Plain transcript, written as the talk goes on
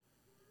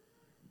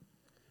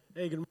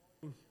Hey, good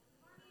morning.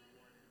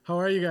 How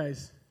are you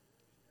guys?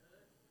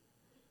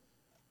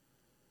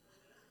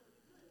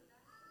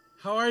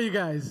 How are you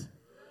guys?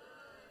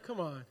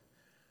 Come on.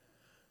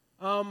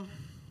 Um,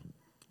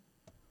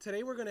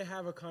 Today we're going to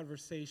have a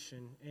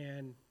conversation,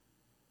 and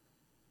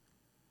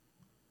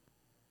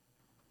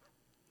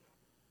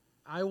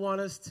I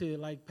want us to,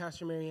 like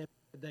Pastor Marianne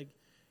said, like,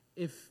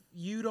 if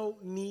you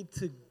don't need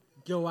to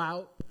go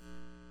out,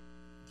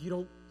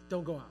 you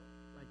don't go out.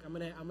 Like, I'm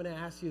gonna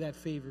ask you that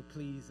favor,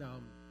 please.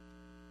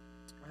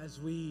 As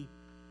we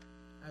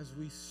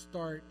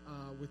start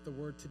with the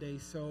word today.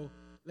 So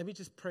let me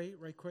just pray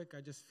right quick. I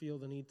just feel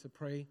the need to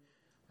pray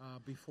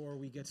before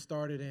we get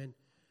started. And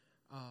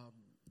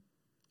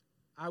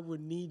I would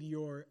need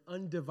your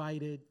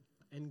undivided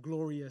and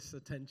glorious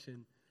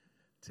attention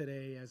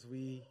today as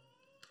we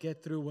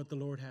get through what the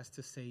Lord has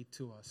to say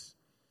to us.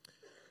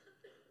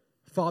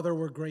 Father,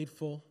 we're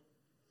grateful.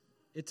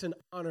 It's an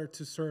honor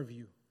to serve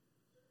you.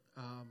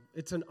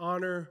 It's an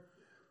honor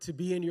to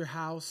be in your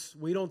house.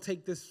 We don't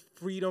take this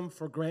freedom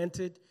for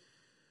granted.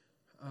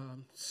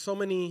 So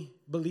many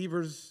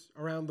believers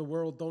around the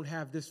world don't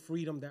have this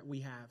freedom that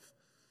we have.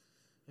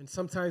 And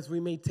sometimes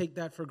we may take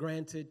that for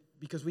granted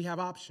because we have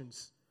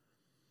options.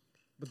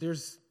 But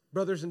there's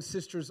brothers and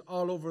sisters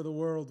all over the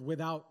world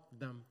without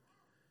them.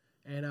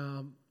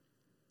 And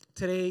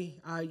today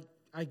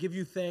I give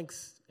you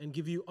thanks and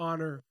give you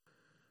honor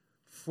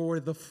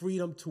for the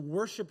freedom to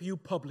worship you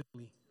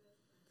publicly,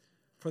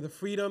 for the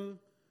freedom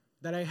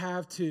that I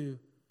have to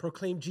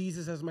proclaim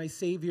Jesus as my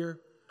Savior,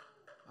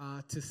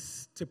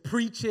 to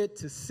preach it,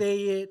 to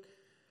say it,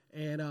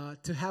 and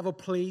to have a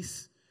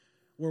place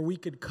where we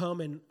could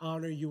come and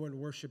honor you and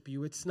worship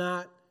you. It's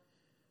not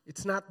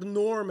the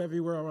norm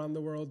everywhere around the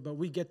world, but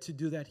we get to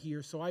do that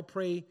here. So I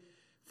pray,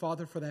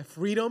 Father, for that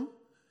freedom,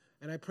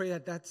 and I pray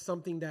that that's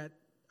something that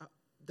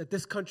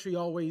this country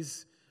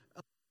always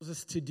allows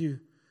us to do,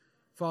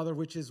 Father,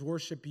 which is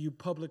worship you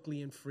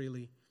publicly and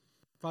freely.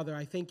 Father,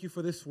 I thank you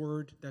for this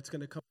word that's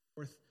going to come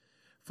forth.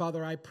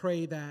 Father, I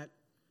pray that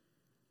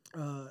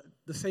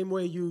the same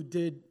way you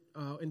did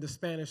in the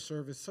Spanish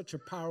service, such a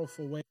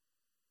powerful way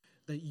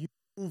that you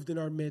moved in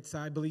our midst,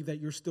 I believe that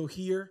you're still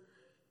here,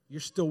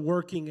 you're still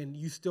working, and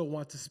you still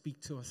want to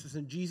speak to us. It's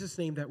in Jesus'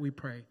 name that we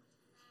pray.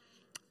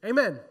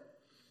 Amen.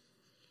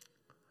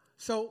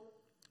 So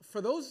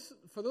for those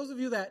of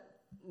you that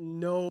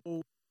know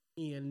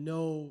me and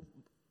know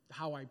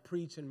how I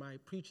preach and my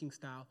preaching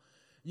style,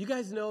 you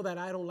guys know that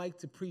I don't like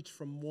to preach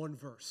from one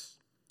verse,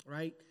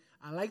 right?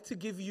 I like to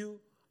give you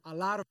a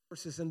lot of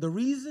verses, and the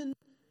reason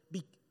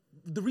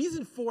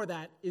for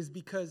that is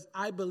because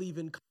I believe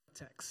in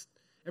context.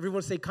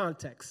 Everyone say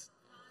context.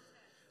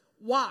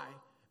 Why?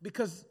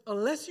 Because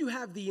unless you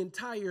have the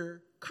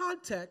entire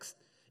context,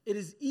 it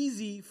is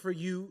easy for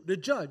you to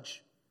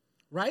judge,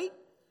 right?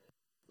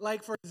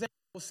 Like, for example,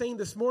 I was saying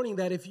this morning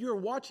that if you're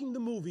watching a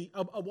movie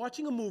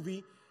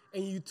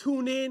and you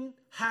tune in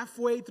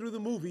halfway through the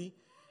movie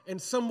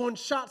and someone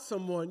shot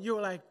someone,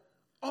 you're like,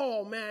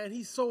 oh man,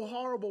 he's so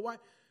horrible. Why?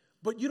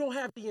 But you don't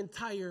have the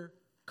entire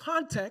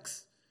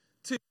context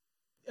to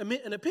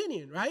emit an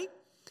opinion, right?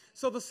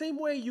 So the same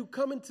way you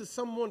come into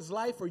someone's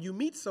life or you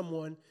meet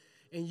someone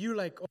and you're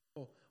like,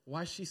 oh,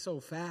 why is she so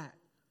fat?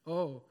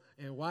 Oh,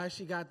 and why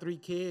she got 3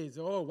 kids?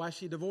 Oh, why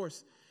she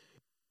divorced?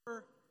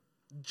 You're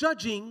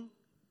judging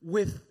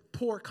with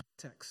poor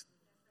context,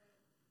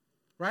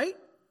 right?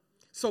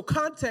 So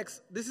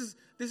context, this is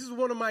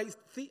one of my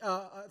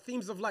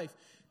themes of life.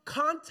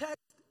 Context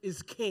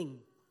is king.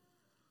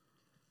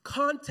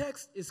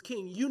 Context is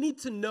king. You need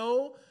to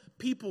know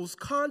people's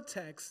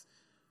context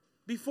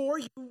before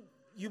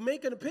you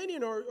make an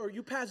opinion or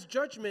you pass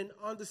judgment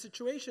on the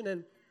situation.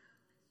 And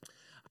I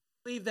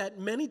believe that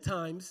many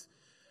times,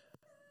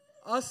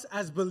 us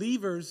as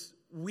believers,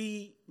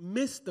 we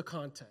miss the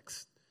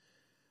context.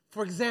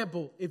 For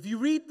example, if you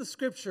read the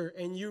scripture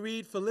and you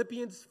read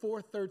Philippians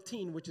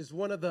 4:13, which is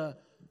one of the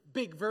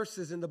big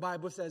verses in the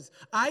Bible, it says,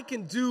 I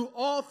can do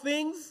all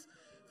things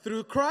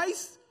through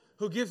Christ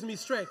who gives me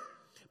strength.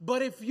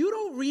 But if you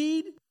don't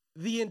read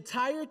the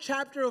entire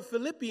chapter of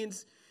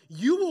Philippians,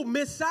 you will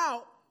miss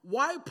out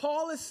why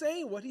Paul is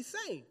saying what he's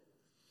saying.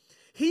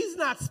 He's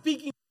not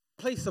speaking from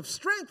a place of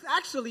strength.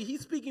 Actually,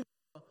 he's speaking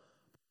from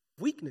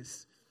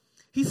weakness.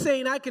 He's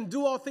saying, I can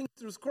do all things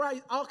through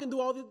Christ. I can do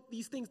all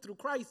these things through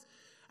Christ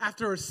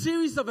after a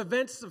series of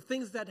events of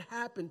things that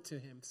happened to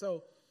him.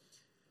 So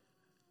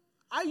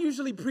I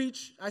usually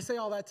preach, I say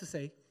all that to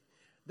say,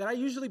 that I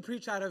usually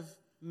preach out of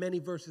many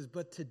verses,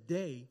 but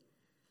today,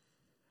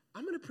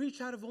 I'm going to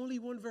preach out of only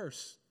one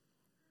verse.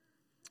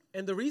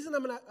 And the reason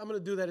I'm going to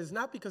do that is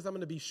not because I'm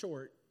going to be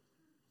short.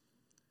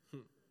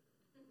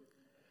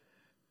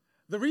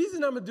 The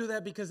reason I'm going to do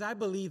that because I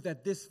believe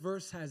that this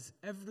verse has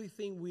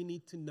everything we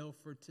need to know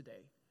for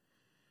today.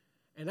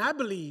 And I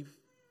believe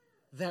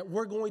that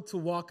we're going to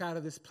walk out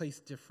of this place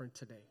different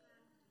today.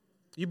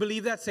 You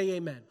believe that? Say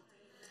amen.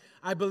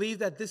 I believe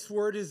that this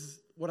word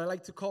is what I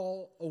like to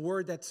call a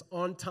word that's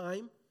on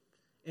time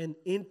and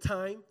in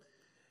time.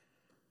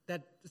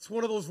 That it's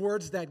one of those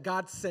words that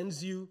God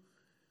sends you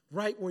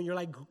right when you're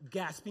like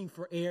gasping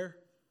for air.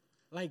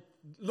 Like,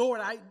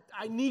 Lord,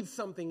 I need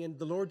something. And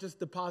the Lord just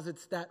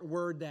deposits that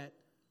word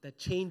that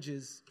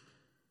changes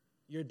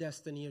your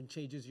destiny and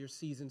changes your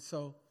season.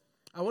 So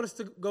I want us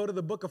to go to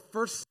the book of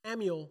 1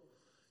 Samuel,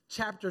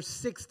 chapter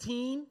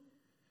 16,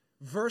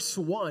 verse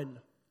 1.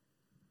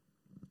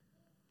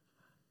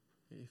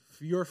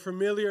 If you're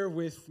familiar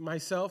with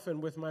myself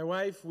and with my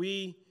wife,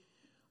 we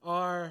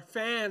are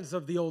fans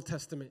of the Old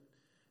Testament.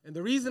 And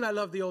the reason I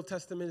love the Old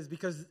Testament is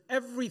because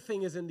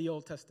everything is in the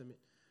Old Testament.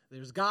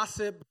 There's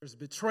gossip, there's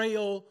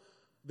betrayal,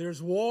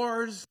 there's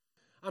wars.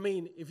 I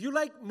mean, if you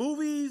like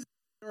movies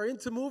or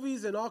into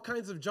movies and all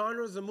kinds of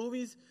genres of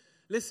movies,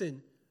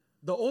 listen,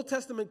 the Old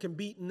Testament can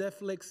beat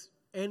Netflix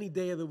any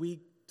day of the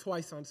week,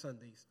 twice on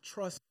Sundays.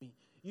 Trust me.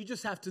 You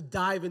just have to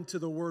dive into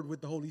the Word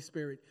with the Holy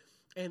Spirit.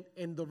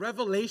 And the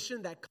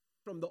revelation that comes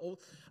from the Old,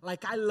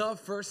 like I love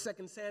 1st,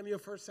 2nd Samuel,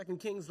 1st, 2nd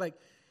Kings, like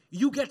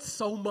you get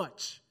so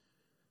much.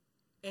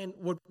 And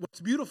what's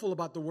beautiful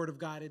about the Word of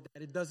God is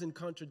that it doesn't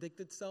contradict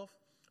itself,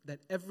 that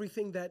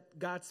everything that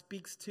God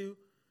speaks to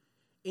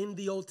in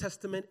the Old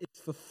Testament is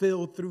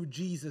fulfilled through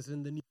Jesus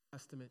in the New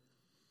Testament.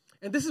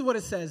 And this is what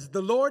it says.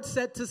 The Lord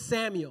said to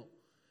Samuel,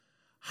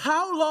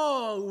 how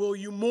long will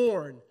you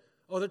mourn?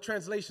 Other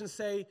translations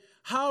say,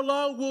 how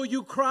long will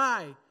you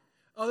cry?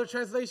 Other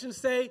translations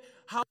say,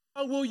 how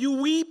long will you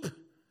weep?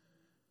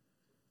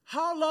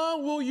 How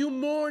long will you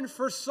mourn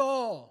for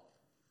Saul?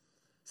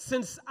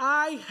 Since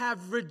I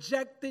have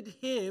rejected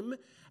him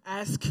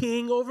as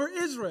king over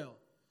Israel.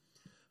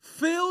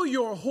 Fill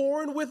your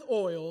horn with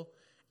oil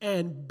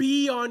and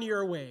be on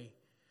your way.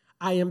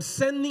 I am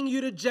sending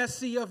you to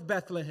Jesse of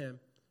Bethlehem.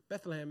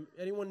 Bethlehem,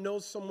 anyone know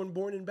someone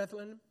born in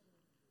Bethlehem?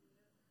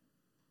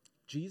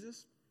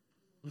 Jesus?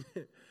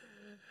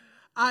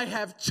 I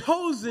have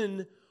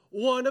chosen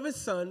one of his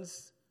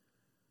sons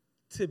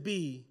to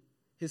be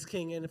his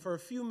king. And for a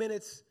few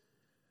minutes,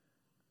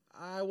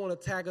 I want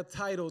to tag a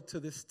title to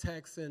this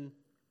text. And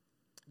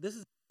this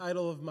is the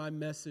title of my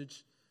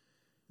message.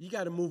 You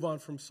got to move on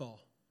from Saul.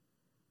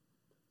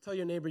 Tell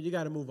your neighbor, you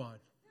got to move on.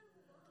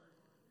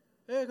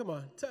 Hey, come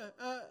on.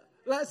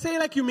 Say it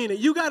like you mean it.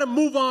 You got to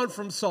move on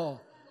from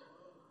Saul.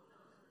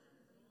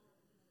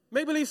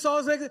 Make believe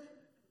Saul's like,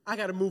 I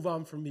got to move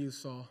on from you,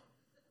 Saul.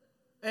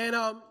 And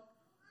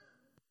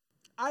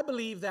I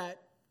believe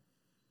that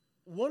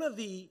one of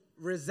the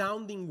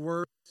resounding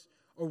words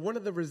or one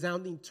of the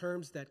resounding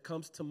terms that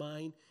comes to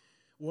mind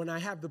when I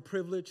have the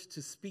privilege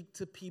to speak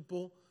to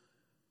people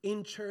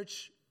in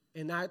church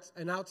and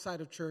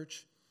outside of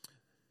church,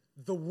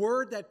 the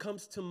word that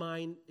comes to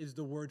mind is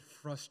the word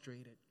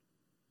frustrated.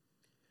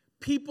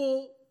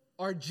 People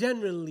are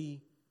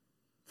genuinely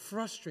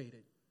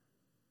frustrated.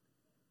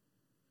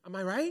 Am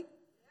I right?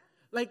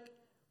 Like,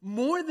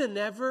 more than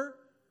ever,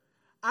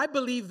 I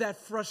believe that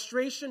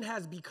frustration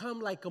has become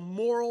like a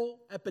moral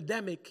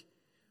epidemic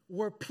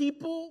where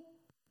people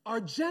are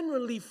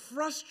generally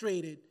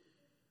frustrated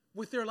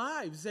with their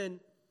lives. And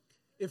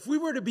if we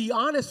were to be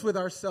honest with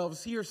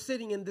ourselves here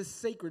sitting in this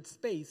sacred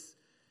space,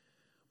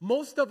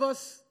 most of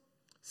us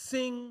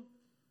sing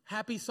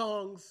happy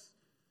songs.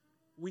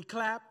 We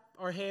clap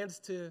our hands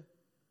to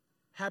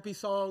happy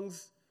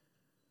songs.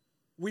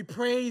 We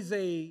praise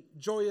a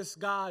joyous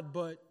God,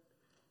 but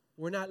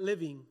we're not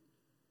living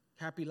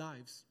happy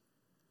lives.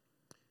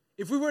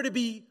 If we were to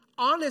be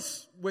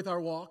honest with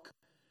our walk,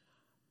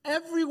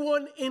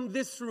 everyone in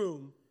this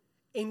room,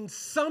 in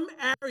some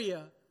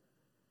area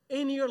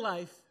in your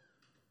life,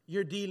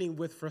 you're dealing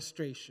with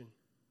frustration.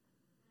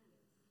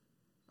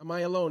 Am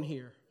I alone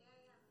here?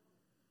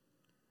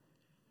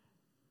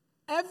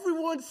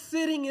 Everyone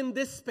sitting in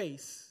this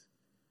space,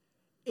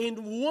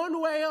 in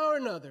one way or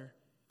another,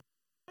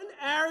 one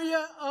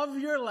area of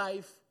your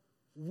life,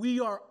 we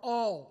are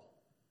all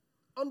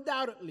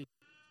undoubtedly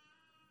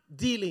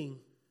dealing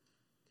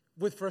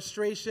with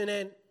frustration.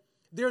 And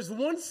there's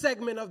one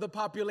segment of the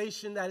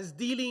population that is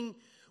dealing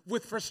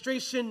with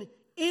frustration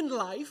in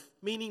life,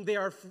 meaning they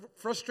are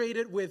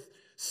frustrated with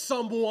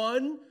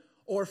someone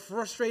or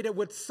frustrated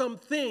with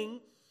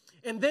something.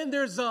 And then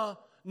there's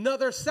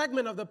another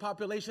segment of the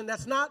population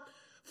that's not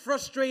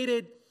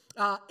frustrated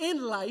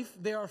in life,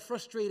 they are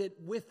frustrated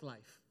with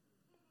life.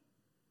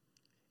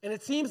 And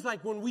it seems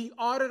like when we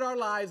audit our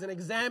lives and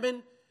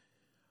examine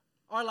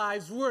our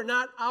lives, we're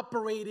not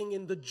operating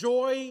in the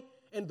joy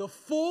and the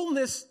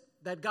fullness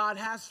that God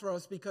has for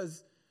us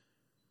because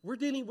we're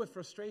dealing with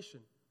frustration.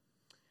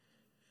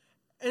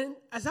 And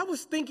as I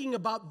was thinking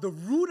about the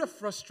root of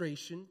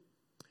frustration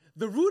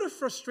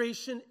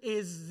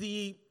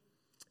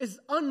is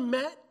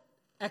unmet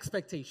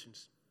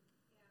expectations.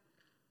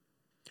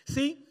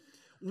 See,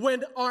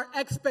 when our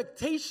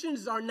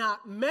expectations are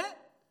not met,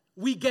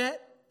 we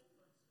get,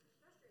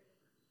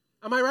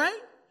 am I right?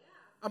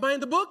 Yeah. Am I in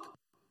the book?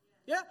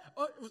 Yeah.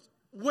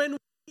 When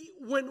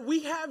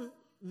we have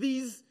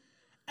these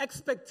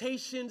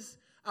expectations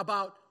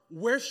about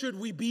where should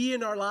we be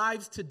in our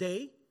lives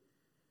today,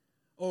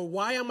 or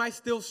why am I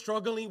still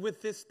struggling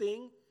with this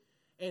thing,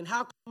 and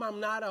how come I'm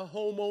not a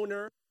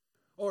homeowner,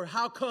 or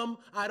how come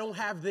I don't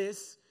have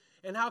this,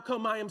 And how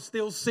come I am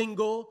still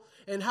single?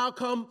 And how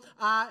come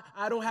I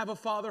don't have a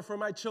father for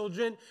my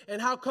children?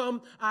 And how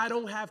come I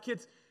don't have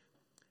kids?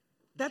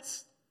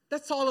 That's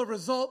all a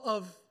result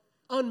of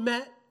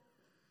unmet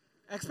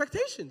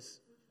expectations.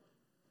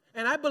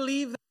 And I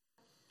believe that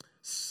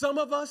some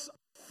of us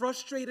are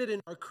frustrated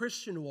in our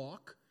Christian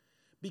walk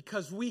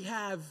because we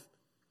have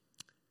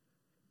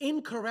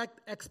incorrect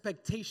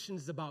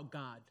expectations about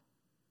God.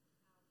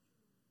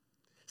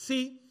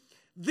 See,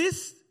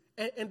 this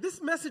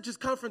message is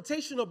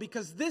confrontational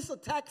because this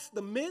attacks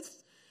the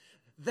myth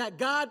that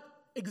God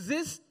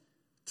exists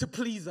to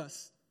please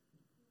us.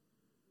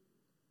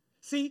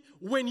 See,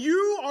 when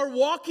you are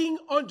walking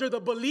under the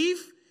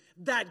belief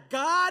that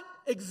God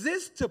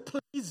exists to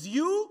please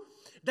you,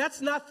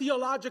 that's not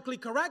theologically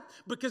correct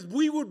because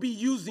we would be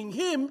using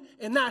him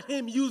and not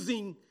him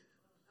using us.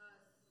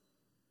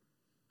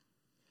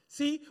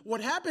 See,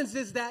 what happens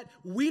is that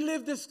we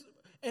live this,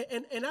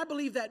 and I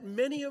believe that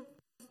many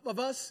of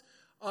us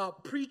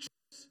preachers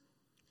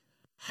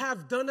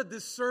have done a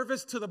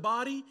disservice to the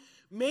body,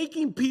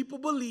 making people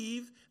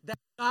believe that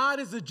God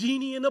is a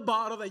genie in a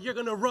bottle, that you're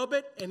going to rub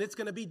it and it's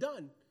going to be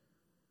done.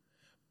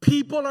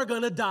 People are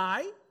going to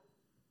die.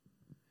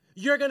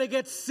 You're going to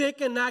get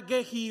sick and not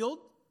get healed.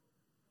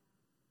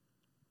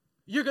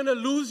 You're going to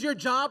lose your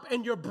job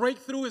and your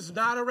breakthrough is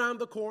not around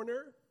the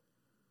corner.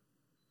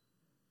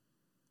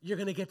 You're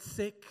going to get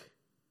sick.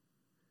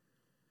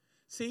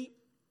 See,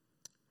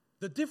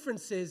 the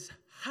difference is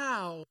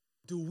how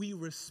do we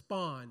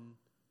respond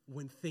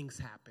when things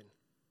happen?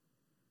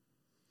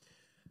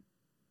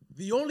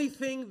 The only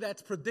thing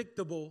that's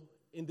predictable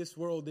in this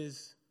world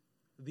is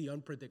the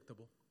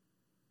unpredictable.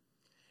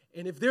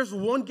 And if there's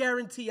one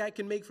guarantee I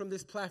can make from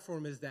this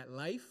platform is that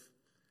life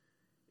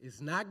is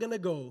not going to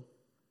go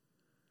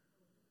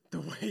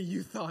the way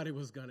you thought it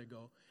was going to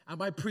go.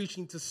 Am I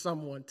preaching to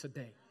someone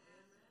today?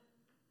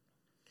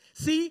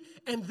 See,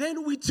 and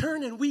then we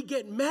turn and we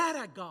get mad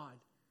at God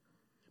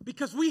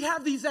because we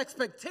have these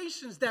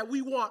expectations that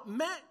we want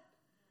met.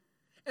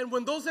 And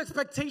when those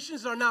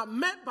expectations are not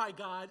met by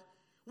God,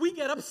 we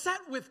get upset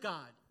with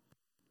God.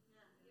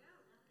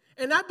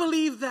 And I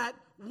believe that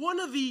one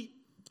of the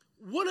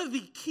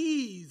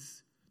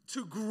keys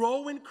to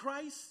grow in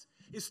Christ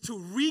is to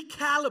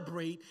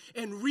recalibrate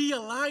and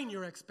realign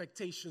your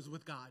expectations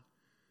with God.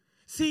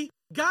 See,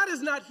 God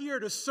is not here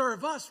to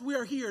serve us. We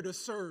are here to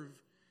serve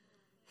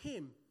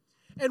him.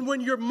 And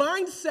when your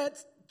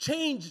mindset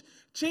changes,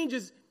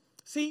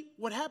 see,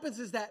 what happens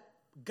is that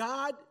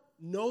God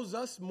knows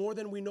us more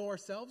than we know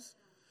ourselves.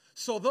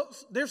 So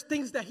there's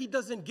things that he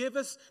doesn't give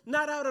us,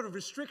 not out of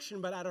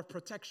restriction, but out of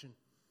protection.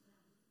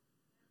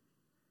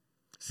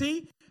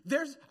 See,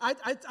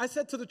 I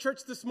said to the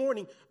church this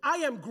morning, I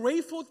am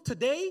grateful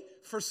today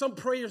for some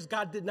prayers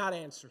God did not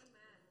answer.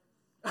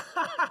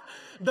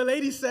 The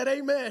lady said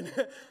amen.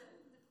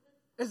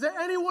 Is there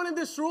anyone in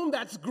this room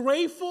that's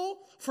grateful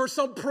for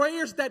some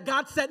prayers that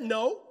God said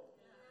no?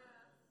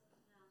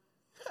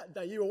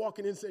 That you were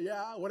walking in and say,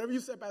 yeah, whatever you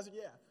said, Pastor,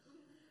 yeah.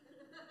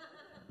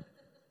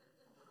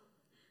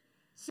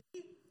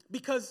 See,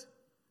 because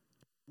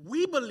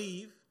we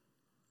believe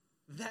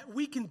that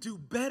we can do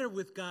better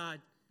with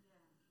God,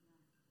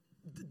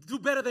 do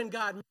better than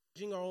God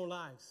managing our own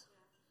lives.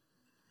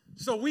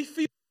 So we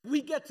feel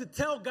we get to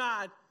tell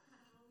God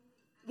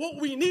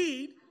what we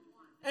need,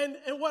 and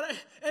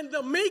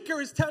the maker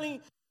is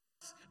telling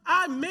us,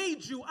 I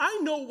made you, I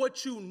know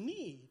what you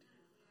need.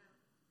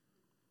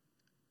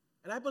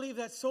 And I believe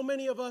that so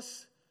many of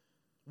us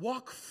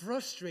walk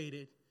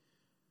frustrated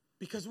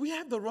because we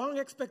have the wrong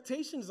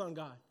expectations on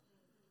God.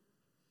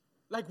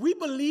 Like we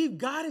believe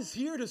God is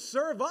here to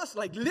serve us,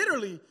 like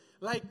literally,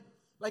 like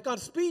on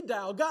speed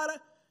dial.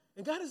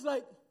 And God is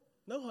like,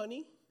 no,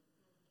 honey,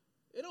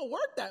 it don't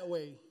work that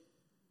way.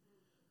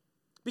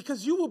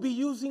 Because you will be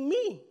using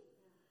me.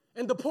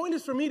 And the point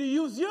is for me to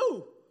use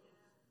you.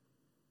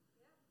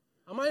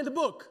 Am I in the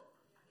book?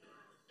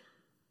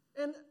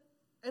 And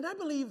I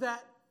believe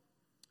that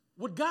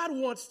what God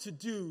wants to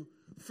do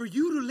for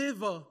you to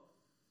live a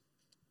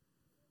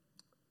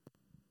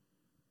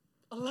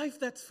life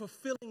that's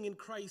fulfilling in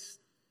Christ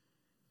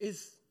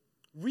is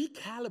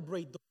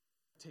recalibrate the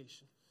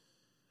expectation.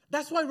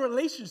 That's why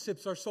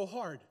relationships are so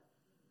hard.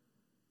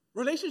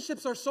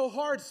 Relationships are so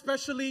hard,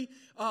 especially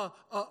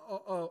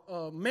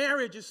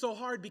marriage is so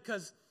hard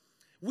because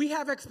we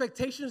have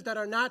expectations that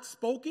are not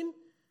spoken.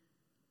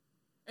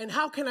 And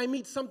how can I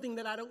meet something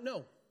that I don't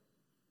know?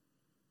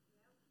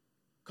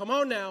 Come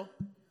on now.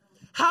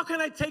 How can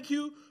I take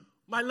you,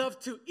 my love,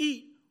 to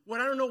eat when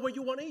I don't know what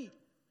you want to eat?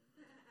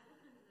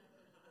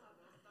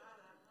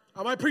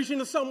 Am I preaching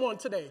to someone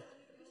today?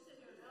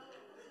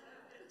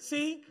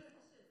 See?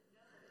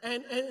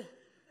 And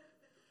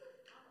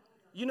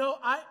you know,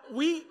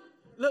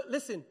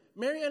 listen,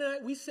 Mary and I,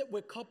 we sit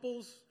with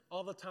couples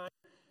all the time.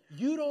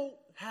 You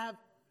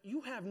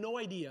have no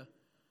idea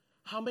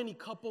how many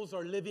couples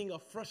are living a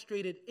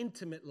frustrated,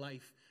 intimate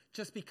life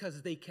just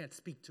because they can't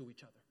speak to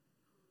each other.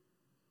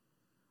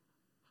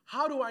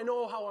 How do I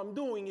know how I'm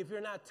doing if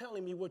you're not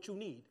telling me what you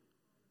need?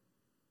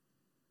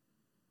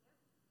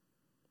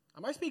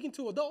 Am I speaking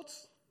to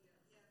adults?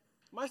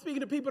 Am I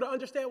speaking to people to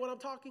understand what I'm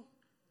talking?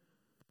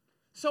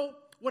 So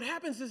what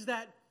happens is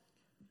that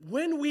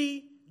when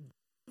we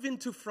dive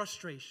into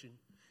frustration,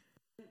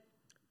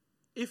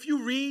 if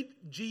you read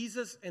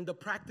Jesus and the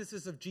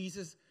practices of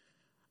Jesus,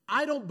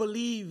 I don't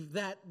believe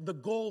that the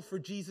goal for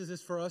Jesus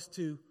is for us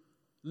to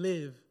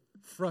live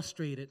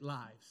frustrated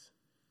lives.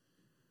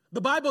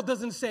 The Bible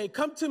doesn't say,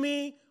 come to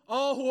me,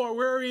 all who are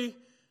weary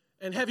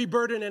and heavy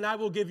burden, and I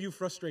will give you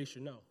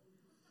frustration. No.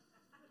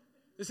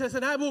 It says,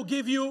 and I will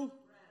give you rest.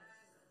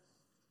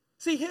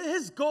 See,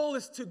 his goal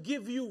is to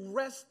give you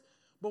rest,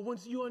 but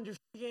once you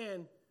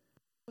understand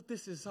what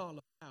this is all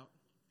about.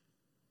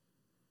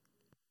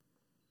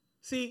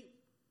 See,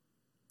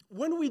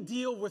 when we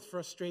deal with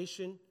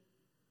frustration,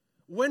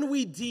 when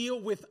we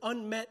deal with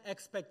unmet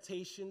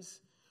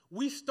expectations,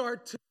 we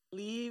start to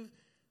believe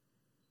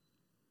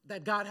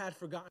that God had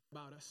forgotten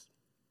about us.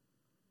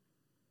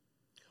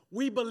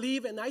 We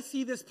believe, and I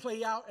see this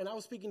play out, and I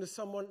was speaking to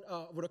someone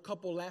with a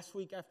couple last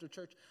week after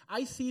church.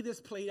 I see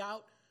this played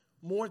out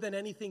more than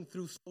anything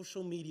through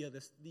social media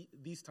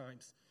these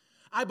times.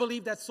 I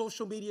believe that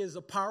social media is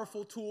a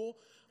powerful tool.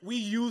 We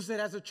use it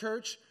as a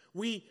church.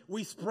 We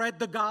spread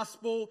the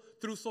gospel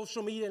through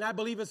social media, and I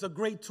believe it's a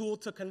great tool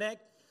to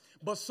connect.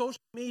 But social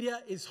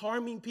media is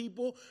harming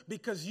people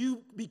because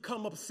you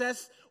become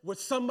obsessed with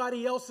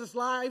somebody else's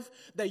life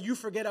that you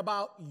forget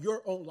about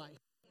your own life.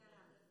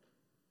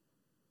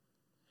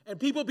 And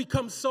people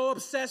become so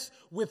obsessed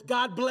with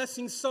God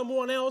blessing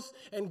someone else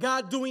and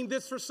God doing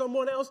this for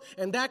someone else.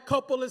 And that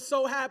couple is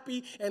so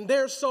happy and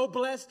they're so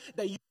blessed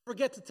that you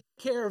forget to take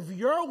care of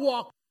your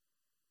walk.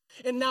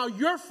 And now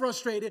you're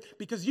frustrated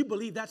because you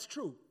believe that's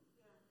true.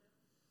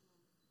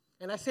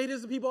 And I say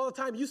this to people all the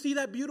time. You see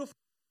that beautiful?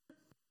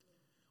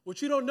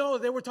 What you don't know,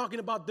 they were talking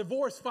about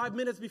divorce 5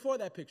 minutes before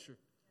that picture.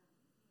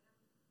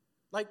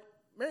 Like,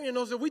 Marion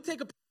knows if we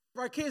take a picture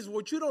of our kids,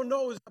 what you don't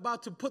know is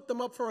about to put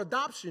them up for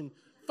adoption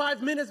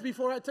 5 minutes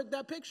before I took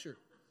that picture.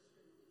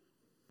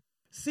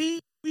 See,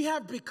 we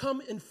have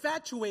become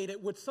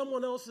infatuated with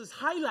someone else's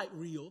highlight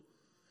reel,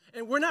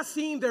 and we're not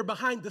seeing their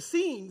behind the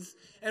scenes,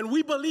 and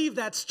we believe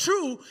that's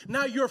true.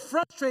 Now you're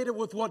frustrated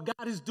with what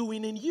God is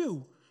doing in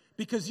you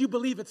because you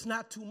believe it's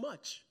not too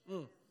much.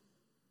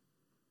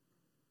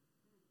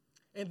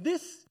 And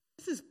this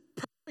is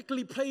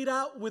perfectly played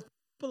out with the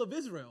people of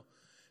Israel.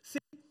 See,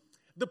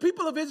 the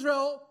people of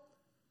Israel,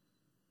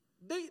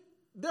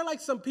 they're like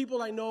some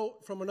people I know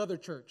from another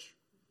church,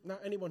 not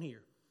anyone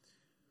here.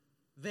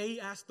 They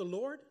ask the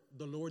Lord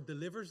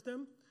delivers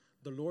them,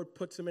 the Lord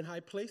puts them in high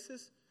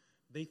places.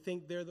 They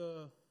think they're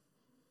the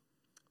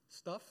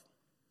stuff.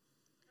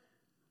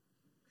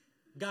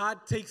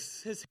 God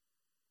takes his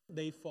hand,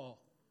 they fall.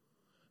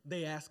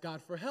 They ask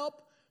God for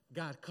help,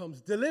 God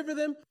comes deliver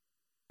them.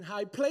 In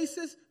high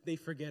places, they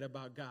forget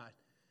about God.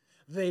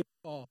 They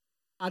fall.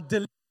 God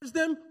delivers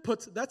them,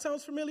 that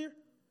sounds familiar?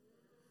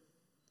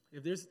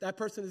 If that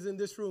person is in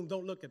this room,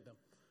 don't look at them.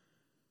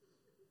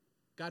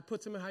 God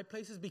puts them in high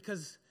places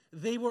because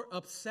they were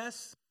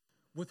obsessed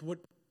with what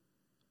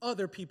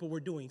other people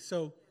were doing.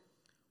 So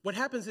what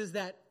happens is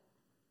that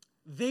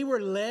they were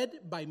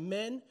led by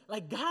men.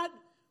 Like God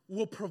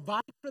will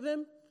provide for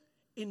them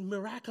in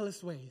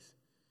miraculous ways.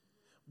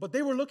 But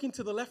they were looking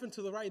to the left and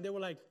to the right. They were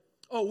like,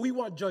 oh, we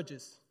want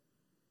judges.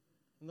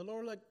 And the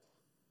Lord like,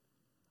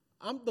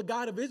 I'm the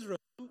God of Israel.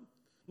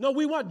 No,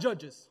 we want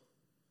judges.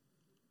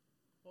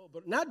 Oh,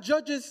 but not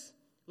judges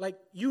like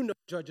you know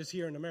judges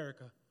here in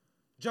America.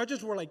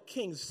 Judges were like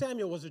kings.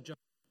 Samuel was a judge.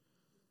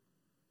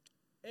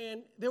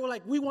 And they were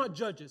like, we want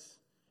judges.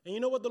 And you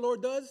know what the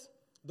Lord does?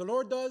 The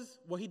Lord does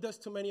what he does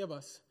to many of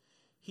us.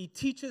 He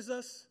teaches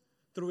us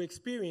through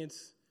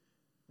experience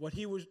what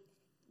he would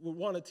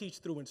want to teach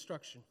through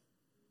instruction.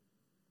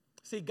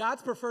 See,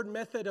 God's preferred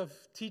method of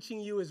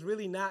teaching you is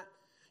really not,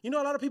 a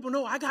lot of people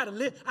know, I got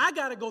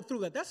to go through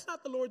that. That's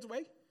not the Lord's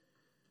way.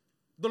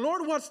 The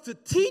Lord wants to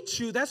teach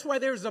you. That's why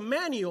there's a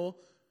manual,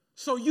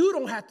 so you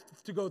don't have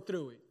to go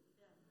through it.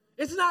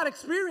 It's not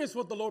experience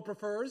what the Lord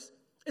prefers.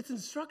 It's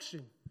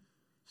instruction.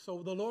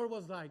 So the Lord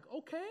was like,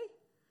 okay,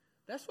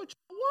 that's what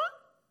you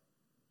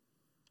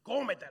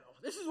want?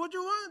 Cómetelo. This is what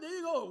you want? There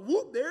you go.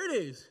 Whoop, there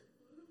it is.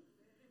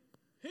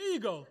 Here you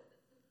go.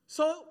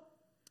 So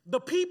the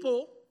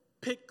people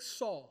pick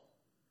Saul.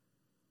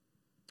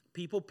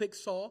 People pick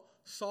Saul.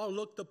 Saul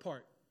looked the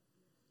part.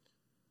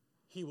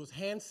 He was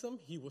handsome.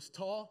 He was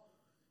tall.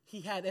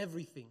 He had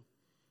everything.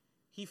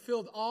 He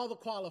filled all the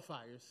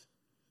qualifiers.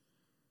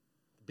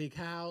 Big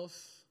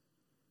house,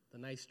 the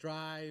nice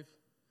drive,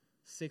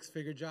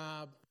 6-figure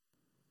job.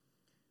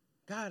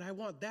 God, I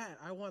want that.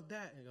 I want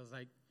that. And I was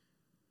like,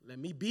 let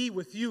me be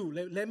with you.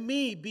 Let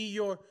me be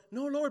your,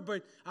 no, Lord,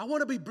 but I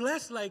want to be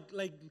blessed like,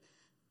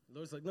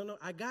 Lord's like, no,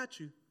 I got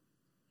you.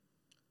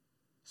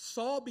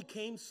 Saul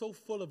became so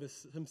full of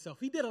himself.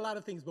 He did a lot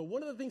of things, but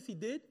one of the things he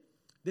did,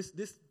 this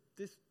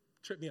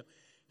tripped me up.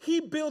 He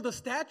built a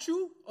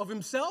statue of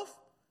himself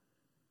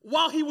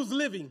while he was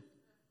living.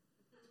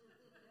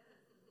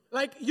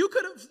 Like, you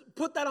could have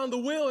put that on the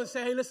will and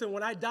say, hey, listen,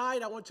 when I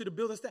died, I want you to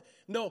build a statue.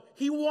 No,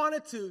 he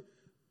wanted to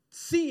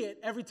see it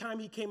every time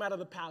he came out of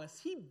the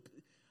palace.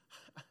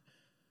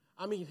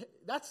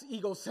 That's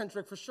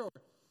egocentric for sure.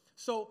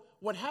 So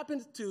what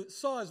happens to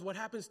Saul is what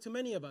happens to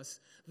many of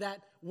us,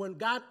 that when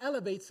God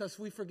elevates us,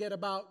 we forget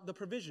about the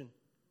provision.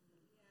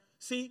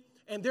 See,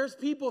 and there's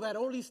people that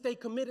only stay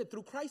committed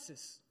through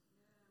crisis.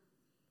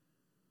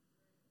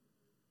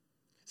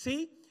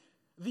 See,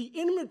 the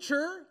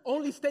immature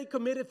only stay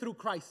committed through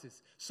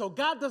crisis. So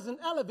God doesn't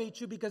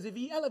elevate you, because if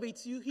he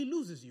elevates you, he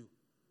loses you.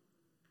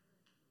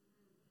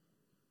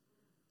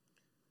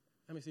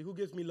 Let me see, who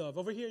gives me love?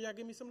 Over here, y'all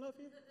give me some love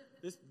here?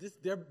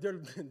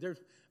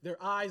 Their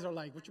eyes are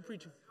like, what you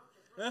preaching?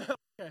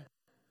 Okay.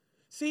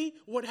 See,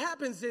 what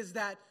happens is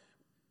that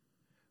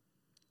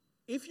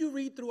if you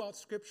read throughout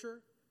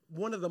Scripture,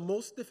 one of the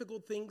most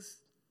difficult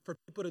things for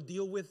people to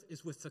deal with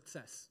is with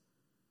success.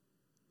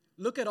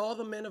 Look at all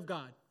the men of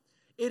God.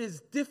 It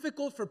is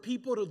difficult for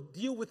people to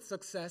deal with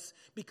success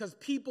because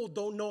people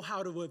don't know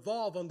how to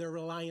evolve on their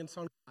reliance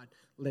on God.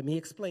 Let me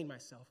explain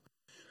myself.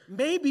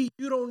 Maybe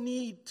you don't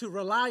need to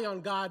rely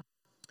on God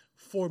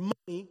for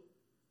money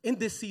in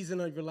this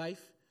season of your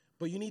life,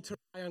 but you need to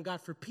rely on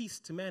God for peace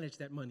to manage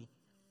that money.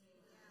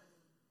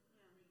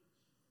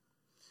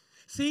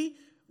 See,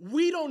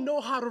 we don't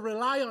know how to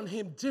rely on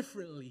him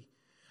differently.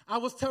 I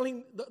was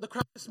telling the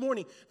crowd this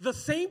morning, the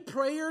same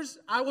prayers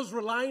I was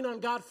relying on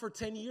God for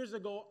 10 years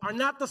ago are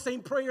not the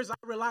same prayers I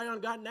rely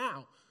on God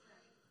now.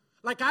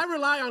 Like, I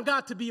rely on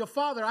God to be a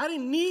father. I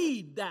didn't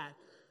need that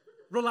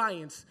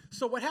reliance.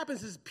 So what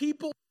happens is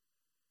people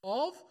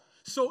evolve.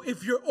 So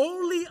if your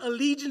only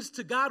allegiance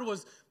to God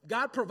was,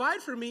 God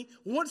provide for me,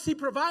 once he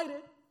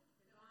provided,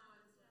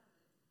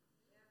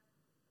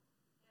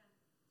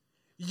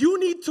 you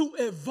need to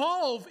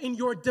evolve in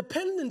your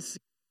dependency.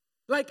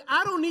 Like,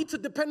 I don't need to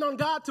depend on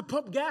God to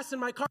pump gas in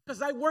my car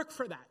because I work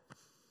for that.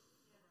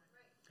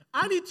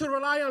 I need to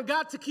rely on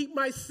God to keep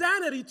my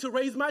sanity to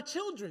raise my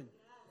children.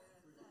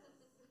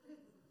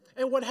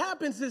 And what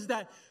happens is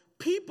that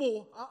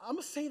people, I'm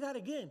going to say that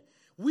again,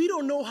 we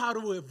don't know how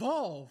to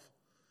evolve.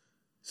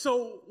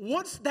 So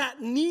once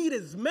that need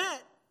is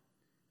met,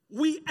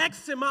 we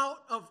X him out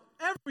of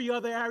every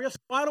other area, so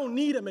I don't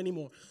need him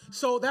anymore.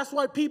 So that's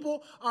why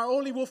people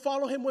will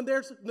follow him when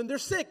they're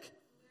sick.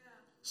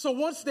 So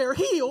once they're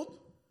healed,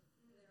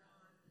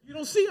 you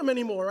don't see them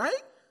anymore, right?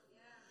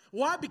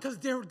 Why? Because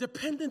their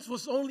dependence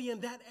was only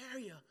in that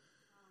area.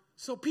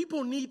 So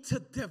people need to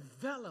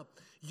develop.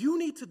 You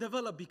need to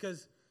develop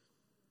because,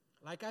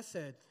 like I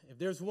said, if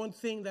there's one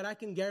thing that I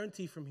can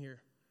guarantee from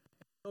here,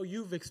 I know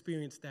you've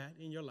experienced that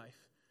in your life.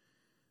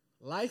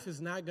 Life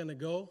is not going to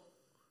go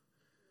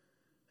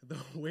the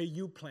way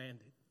you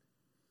planned it.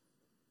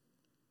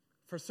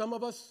 For some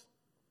of us,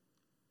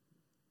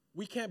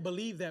 we can't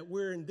believe that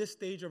we're in this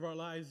stage of our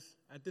lives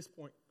at this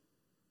point.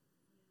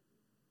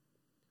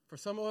 For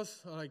some of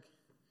us, like,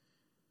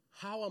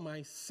 how am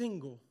I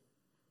single?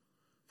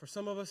 For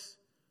some of us,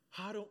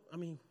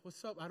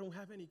 what's up? I don't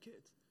have any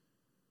kids.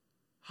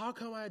 How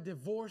come I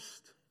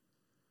divorced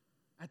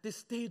at this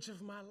stage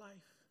of my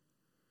life?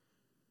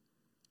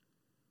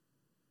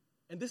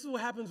 And this is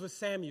what happens with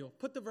Samuel.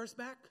 Put the verse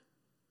back.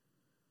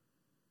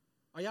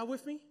 Are y'all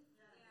with me? Yeah.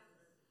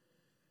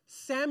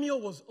 Samuel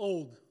was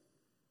old.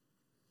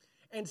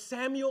 And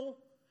Samuel,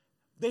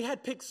 they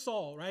had picked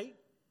Saul, right?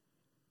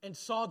 And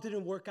Saul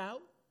didn't work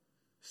out.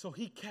 So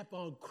he kept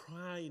on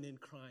crying and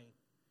crying.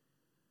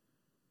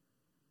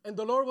 And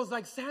the Lord was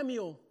like,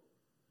 Samuel,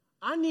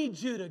 I need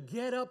you to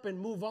get up and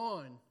move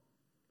on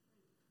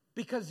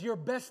because your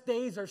best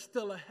days are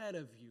still ahead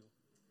of you.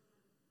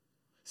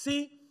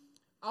 See,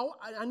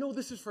 I know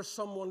this is for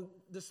someone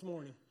this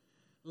morning.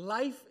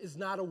 Life is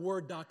not a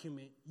Word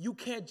document. You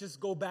can't just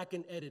go back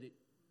and edit it.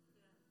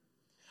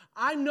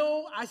 I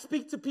know I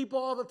speak to people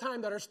all the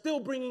time that are still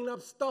bringing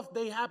up stuff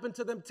they happened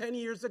to them 10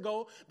 years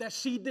ago, that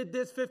she did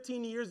this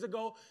 15 years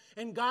ago,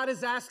 and God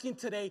is asking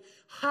today,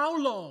 how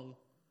long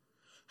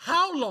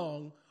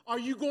are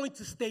you going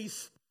to stay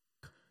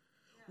stuck,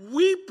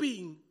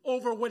 weeping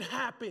over what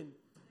happened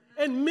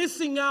and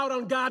missing out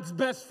on God's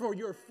best for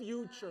your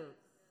future?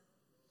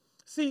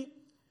 See,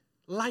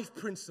 life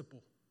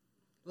principle.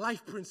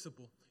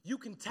 You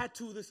can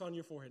tattoo this on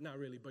your forehead. Not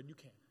really, but you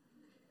can.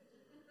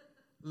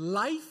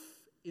 Life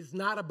is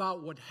not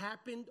about what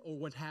happened or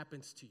what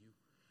happens to you.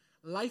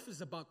 Life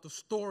is about the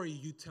story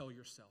you tell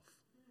yourself.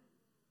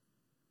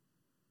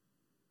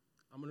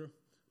 I'm going to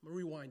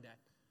rewind that.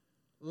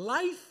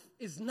 Life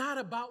is not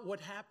about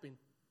what happened.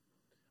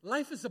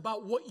 Life is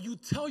about what you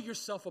tell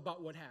yourself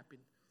about what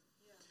happened.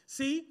 Yeah.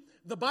 See,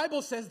 the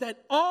Bible says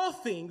that all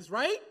things,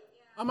 right?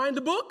 Yeah. Am I in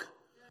the book?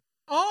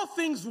 Yeah. All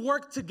things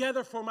work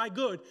together for my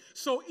good.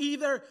 So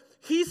either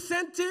he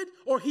sent it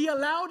or he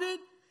allowed it.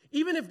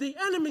 Even if the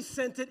enemy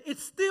sent it, it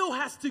still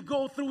has to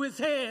go through his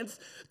hands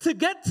to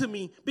get to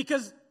me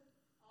because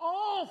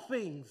all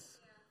things.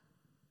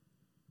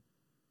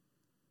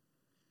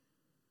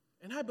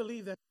 And I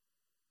believe that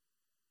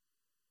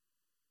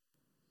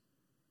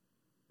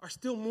are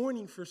still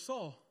mourning for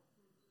Saul.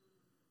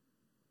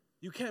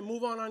 You can't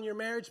move on your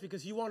marriage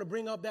because you want to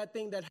bring up that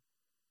thing that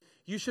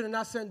you should have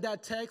not sent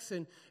that text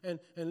and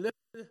listen.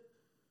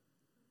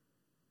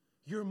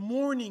 you're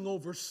mourning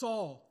over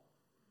Saul.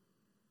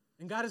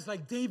 And God is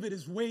like, David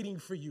is waiting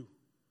for you.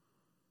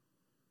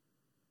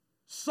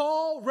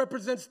 Saul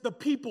represents the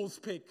people's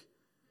pick.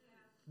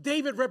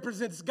 David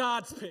represents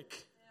God's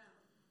pick.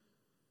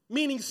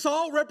 Meaning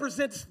Saul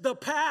represents the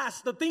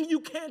past, the thing you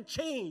can't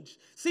change.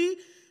 See?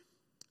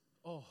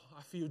 Oh,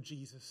 I feel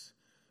Jesus.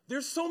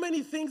 There's so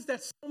many things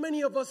that so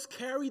many of us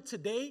carry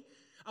today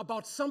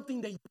about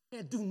something that you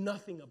can't do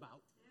nothing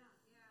about.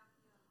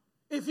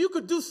 If you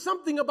could do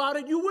something about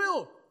it, you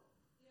will.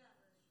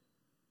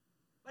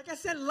 Like I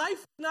said, life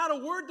is not a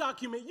Word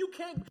document. You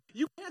can't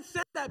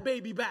send that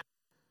baby back.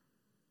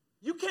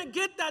 You can't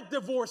get that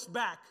divorce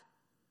back.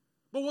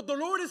 But what the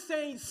Lord is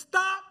saying,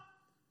 stop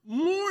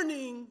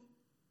mourning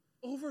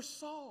over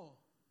Saul.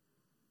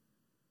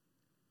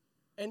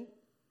 And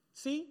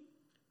see,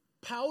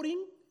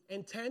 pouting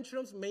and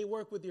tantrums may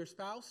work with your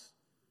spouse.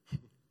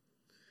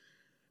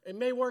 It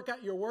may work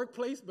at your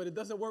workplace, but it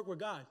doesn't work with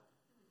God.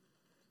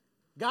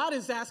 God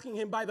is asking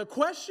him by the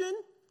question,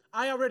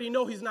 I already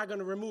know he's not going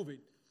to remove it.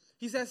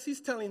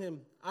 He's telling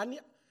him,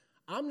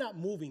 I'm not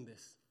moving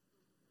this.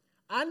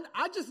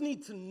 I just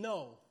need to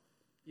know.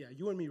 Yeah,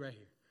 you and me right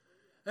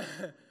here.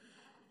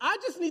 I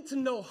just need to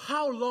know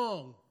how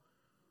long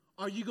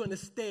are you going to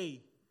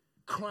stay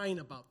crying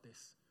about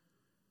this?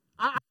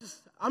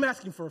 I'm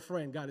asking for a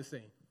friend, God is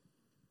saying.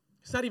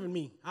 It's not even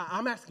me.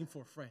 I'm asking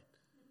for a friend.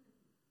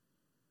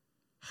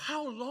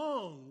 How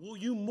long will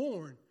you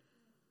mourn?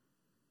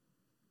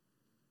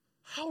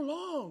 How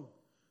long?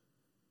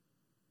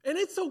 And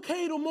it's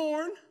okay to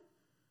mourn.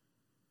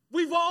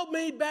 We've all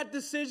made bad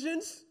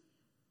decisions.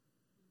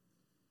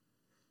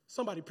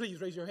 Somebody, please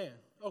raise your hand.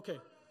 Okay.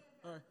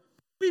 All right.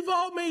 We've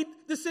all made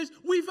decisions.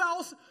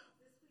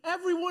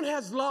 Everyone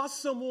has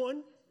lost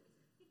someone.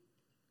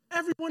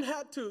 Everyone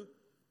had to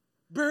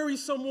bury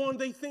someone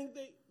they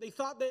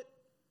thought that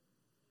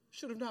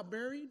should have not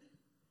buried.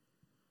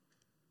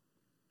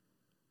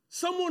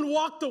 Someone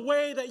walked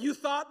away that you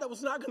thought that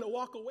was not going to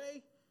walk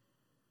away.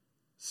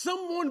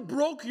 Someone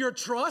broke your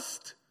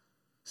trust.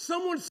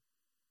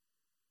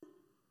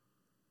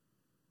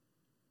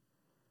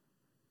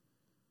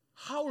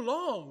 How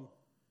long?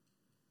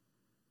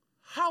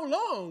 How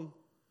long?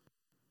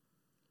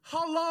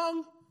 How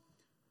long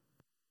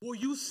will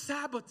you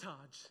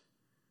sabotage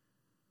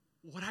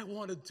what I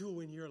want to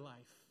do in your life?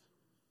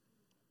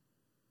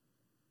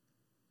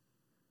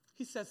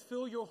 He says,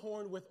 fill your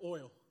horn with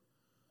oil.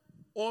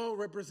 Oil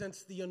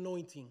represents the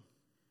anointing.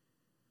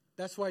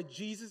 That's why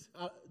Jesus,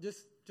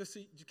 just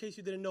in case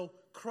you didn't know,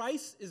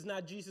 Christ is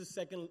not Jesus'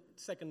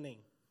 second name.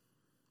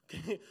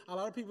 Okay? A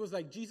lot of people is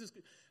like, Jesus,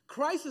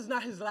 Christ is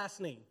not his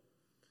last name.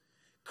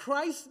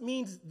 Christ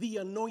means the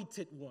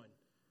anointed one.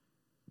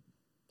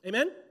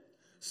 Amen?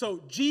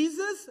 So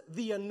Jesus,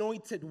 the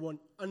anointed one.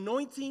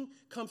 Anointing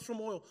comes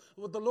from oil.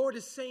 What the Lord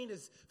is saying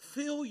is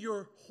fill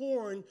your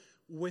horn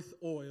with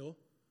oil.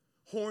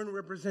 Horn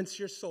represents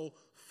your soul.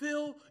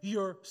 Fill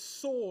your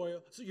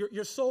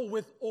soul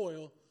with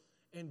oil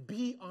and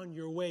be on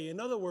your way. In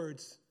other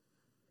words,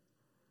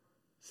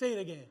 say it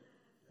again.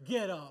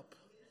 Get up.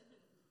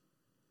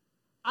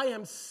 I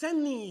am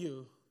sending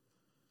you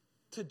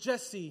to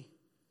Jesse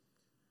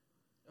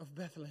of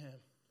Bethlehem.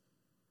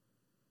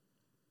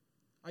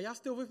 Are y'all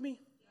still with me? Yes.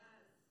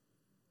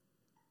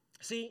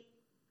 See,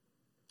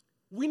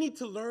 we need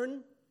to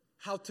learn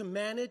how to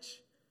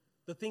manage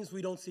the things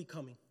we don't see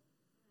coming.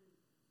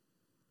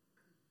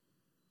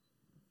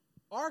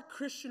 Our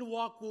Christian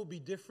walk will be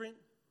different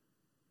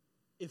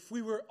if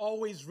we were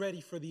always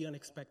ready for the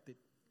unexpected.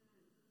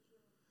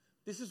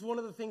 This is one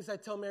of the things I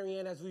tell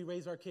Marianne as we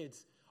raise our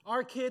kids.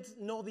 Our kids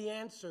know the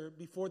answer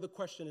before the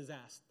question is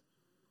asked.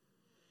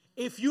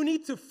 If you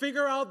need to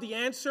figure out the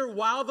answer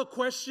while the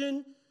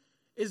question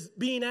is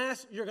being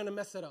asked, you're going to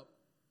mess it up.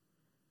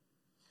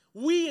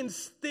 We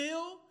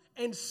instill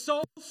and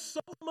sow so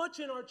much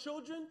in our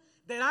children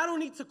that I don't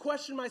need to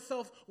question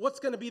myself what's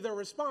going to be their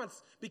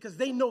response because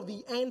they know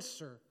the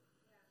answer.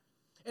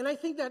 Yeah. And I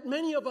think that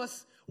many of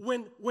us,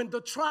 when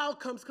the trial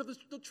comes, because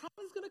the trial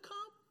is going to come.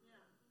 Yeah.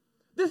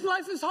 This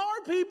life is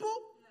hard, people.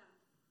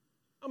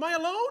 Yeah. Am I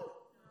alone? No.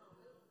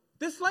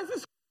 This life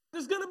is hard.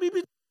 There's going to be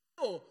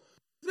betrayal.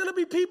 There's going to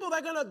be people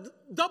that are going to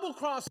double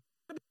cross.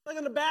 They're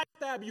going to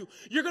backstab you.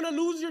 You're going to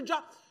lose your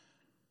job.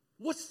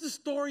 What's the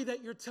story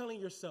that you're telling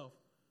yourself?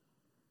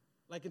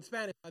 Like in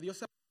Spanish, Dios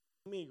está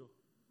conmigo.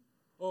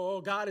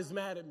 Oh, God is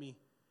mad at me.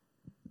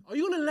 Are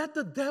you going to let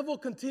the devil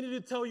continue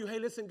to tell you, hey,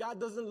 listen,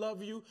 God doesn't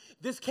love you.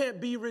 This can't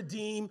be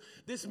redeemed.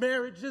 This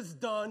marriage is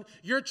done.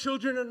 Your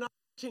children are not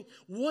changed.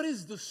 What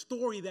is the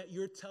story that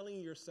you're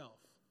telling yourself?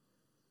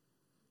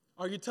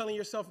 Are you telling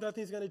yourself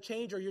nothing's going to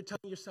change, or you're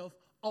telling yourself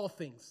all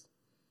things?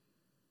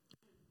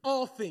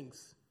 All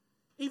things.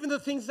 Even the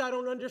things I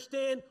don't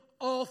understand,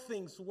 all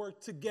things work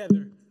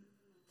together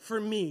for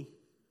me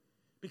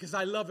because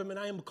I love him and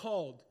I am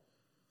called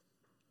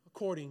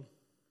according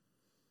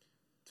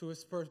to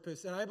his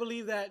purpose. And I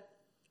believe that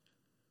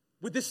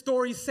with this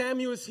story,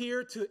 Samuel is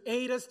here to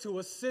aid us, to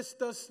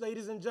assist us,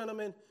 ladies and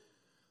gentlemen,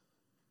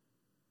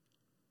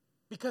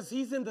 because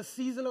he's in the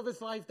season of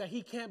his life that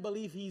he can't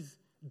believe he's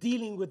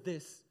dealing with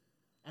this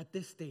at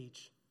this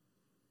stage.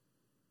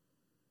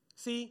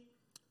 See,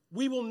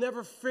 we will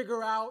never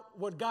figure out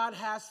what God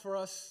has for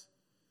us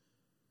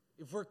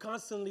if we're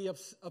constantly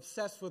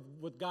obsessed with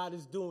what God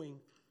is doing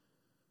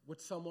with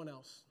someone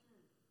else.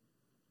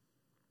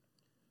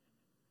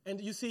 And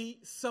you see,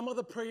 some of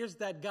the prayers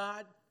that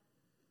God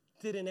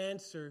didn't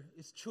answer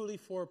is truly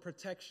for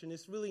protection.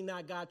 It's really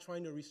not God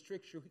trying to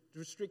restrict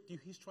you.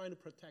 He's trying to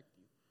protect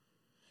you.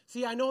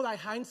 See, I know that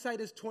hindsight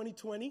is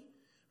 20/20,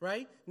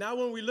 right? Now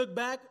when we look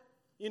back,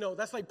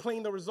 that's like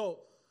playing the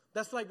result.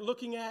 That's like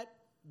looking at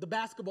the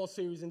basketball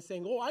series and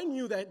saying, I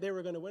knew that they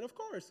were going to win. Of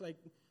course, like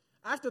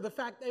after the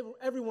fact,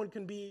 everyone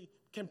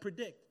can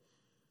predict.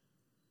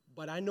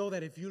 But I know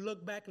that if you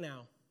look back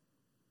now,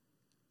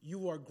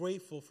 you are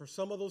grateful for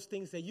some of those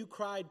things that you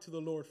cried to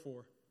the Lord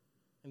for.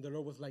 And the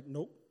Lord was like,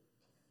 nope,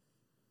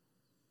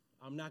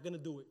 I'm not going to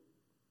do it.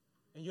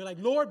 And you're like,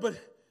 Lord, but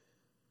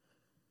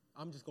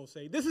I'm just going to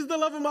say, this is the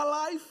love of my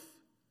life.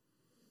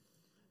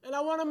 And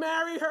I want to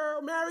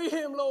marry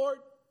him, Lord.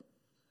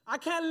 I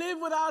can't live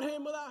without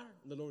him, without her.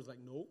 And the Lord's like,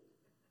 nope,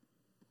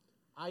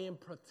 I am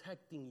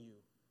protecting you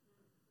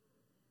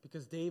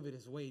because David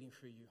is waiting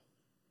for you.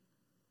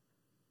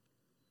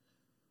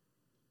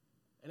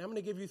 And I'm going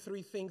to give you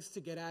 3 things to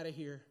get out of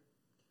here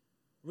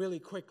really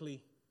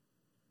quickly.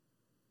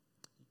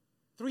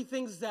 3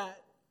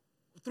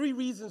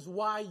 reasons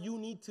why you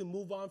need to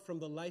move on from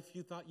the life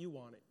you thought you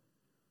wanted.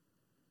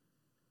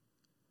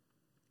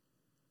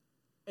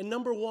 And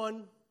number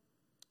 1,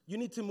 you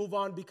need to move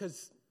on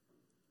because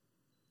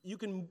you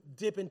can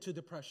dip into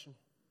depression.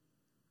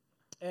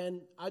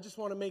 And I just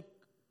want to make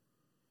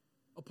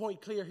a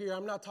point clear here.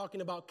 I'm not talking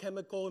about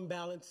chemical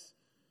imbalance.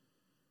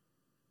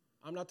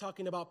 I'm not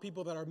talking about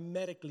people that are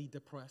medically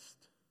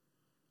depressed.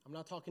 I'm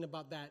not talking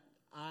about that.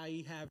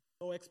 I have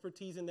no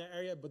expertise in that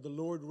area, but the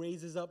Lord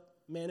raises up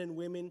men and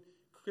women,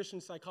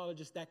 Christian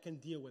psychologists that can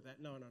deal with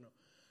that. No.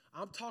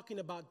 I'm talking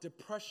about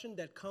depression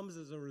that comes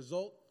as a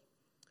result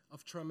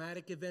of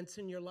traumatic events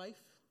in your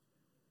life,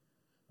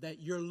 that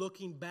you're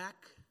looking back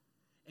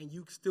and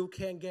you still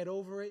can't get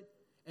over it,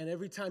 and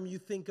every time you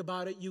think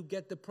about it, you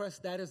get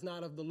depressed. That is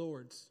not of the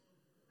Lord's.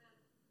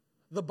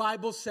 The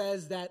Bible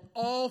says that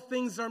all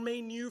things are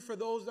made new for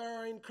those that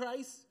are in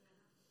Christ.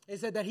 It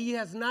said that he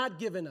has not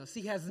given us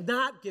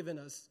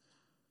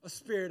a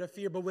spirit of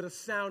fear, but with a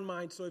sound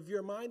mind. So if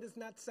your mind is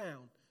not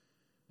sound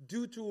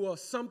due to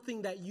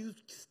something that you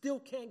still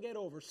can't get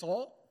over,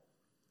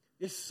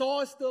 if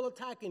Saul is still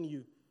attacking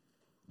you,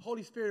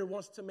 Holy Spirit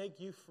wants to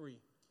make you free.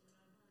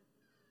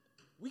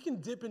 We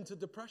can dip into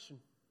depression.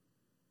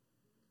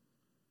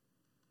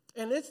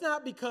 And it's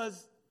not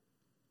because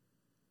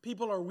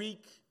people are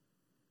weak.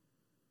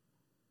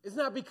 It's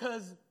not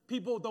because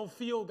people don't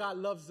feel God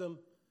loves them.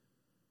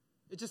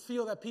 It just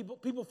feel that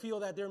people feel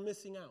that they're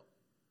missing out.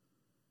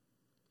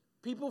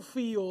 People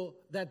feel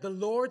that the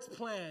Lord's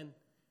plan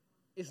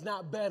is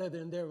not better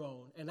than their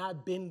own. And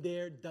I've been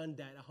there, done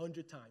that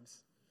 100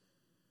 times.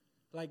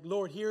 Like,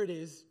 Lord, here it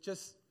is.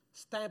 Just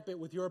stamp it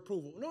with your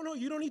approval. No,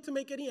 you don't need to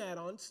make any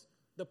add-ons.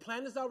 The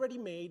plan is already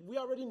made. We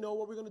already know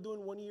what we're going to do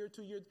in 1 year,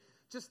 2 years.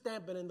 Just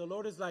stamp it. And the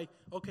Lord is like,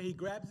 okay, he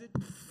grabs it,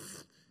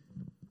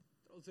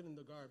 throws it in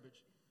the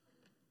garbage.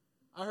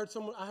 I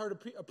heard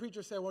a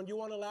preacher say, when you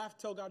want to laugh,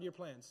 tell God your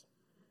plans.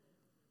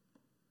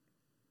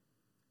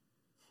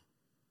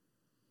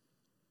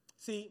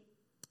 See,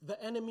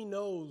 the enemy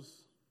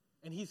knows,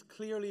 and he's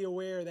clearly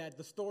aware that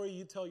the story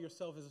you tell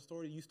yourself is a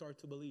story you start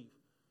to believe.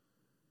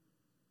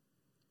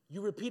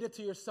 You repeat it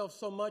to yourself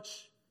so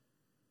much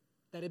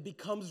that it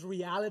becomes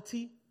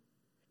reality,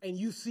 and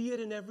you see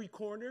it in every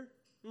corner.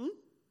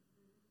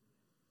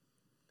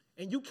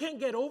 And you can't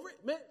get over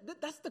it. Man,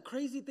 that's the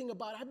crazy thing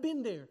about it. I've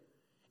been there.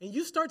 And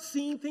you start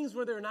seeing things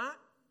where they're not.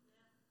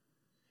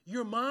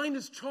 Your mind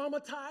is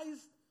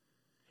traumatized.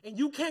 And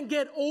you can't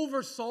get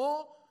over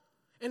Saul.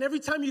 And every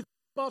time you think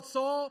about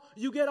Saul,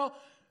 you get all...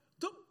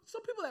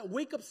 Some people that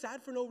wake up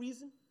sad for no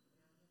reason.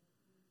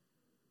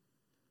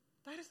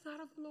 That is not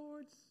of the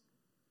Lord's.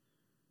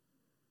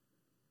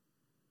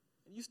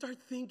 And you start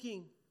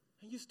thinking,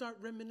 and you start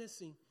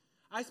reminiscing.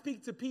 I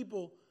speak to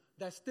people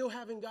that still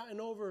haven't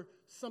gotten over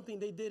something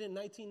they did in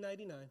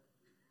 1999.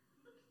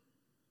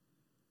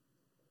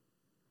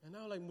 And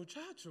now, like,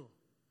 muchacho.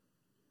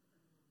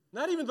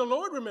 Not even the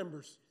Lord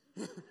remembers.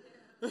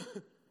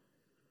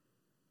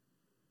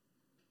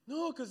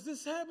 No, because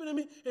this happened to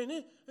me. And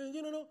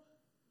you don't know.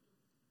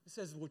 It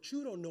says, what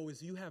you don't know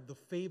is you have the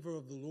favor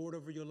of the Lord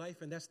over your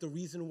life, and that's the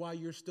reason why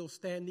you're still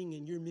standing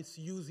and you're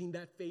misusing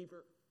that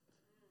favor.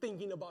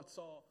 Thinking about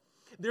Saul.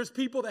 There's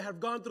people that have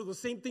gone through the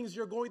same things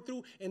you're going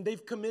through, and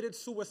they've committed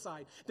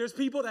suicide. There's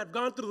people that have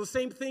gone through the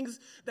same things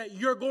that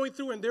you're going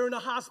through, and they're in a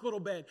hospital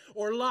bed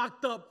or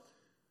locked up.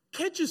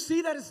 Can't you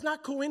see that it's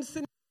not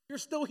coincidence you're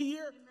still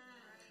here? Amen.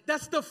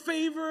 That's the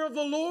favor of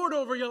the Lord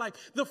over your life.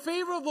 The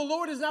favor of the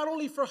Lord is not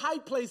only for high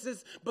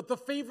places, but the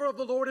favor of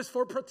the Lord is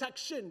for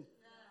protection.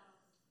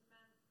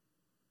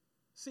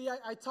 See, I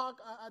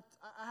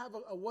have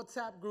a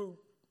WhatsApp group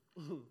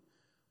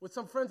with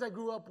some friends I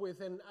grew up with,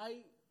 and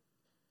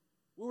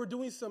we were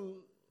doing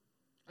some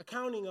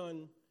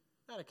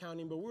not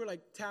accounting, but we were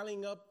like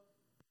tallying up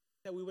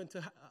that we went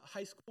to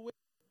high school with.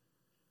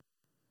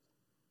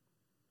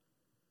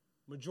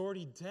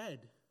 Majority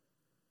dead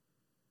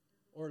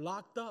or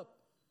locked up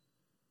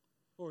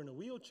or in a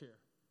wheelchair.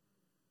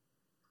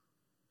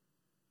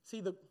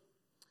 See,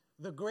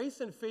 the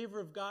grace and favor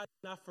of God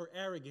is not for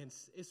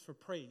arrogance, it's for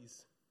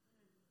praise.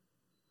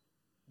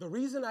 The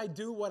reason I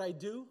do what I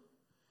do,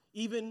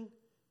 even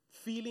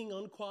feeling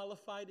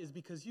unqualified, is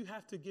because you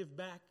have to give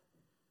back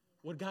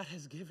what God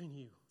has given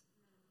you.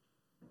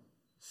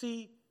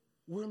 See,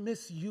 we're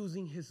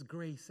misusing his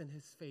grace and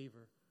his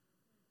favor,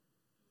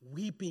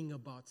 weeping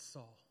about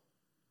Saul.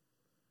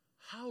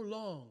 How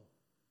long?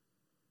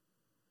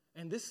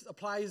 And this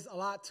applies a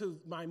lot to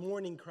my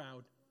morning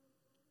crowd.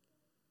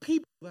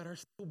 People that are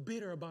so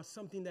bitter about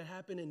something that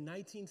happened in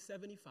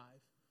 1975.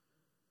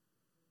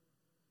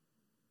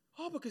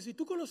 Oh, porque si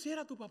tú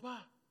conocieras a tu papá.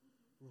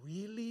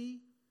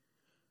 Really?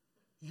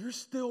 You're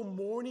still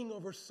mourning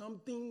over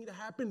something that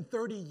happened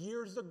 30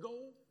 years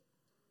ago?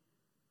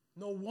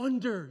 No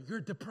wonder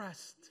you're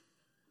depressed.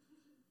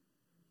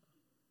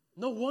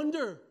 No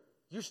wonder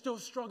you're still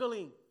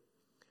struggling.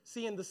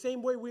 See, in the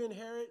same way we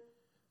inherit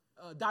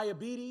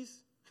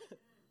diabetes,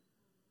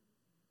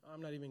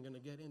 I'm not even going to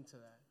get into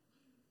that.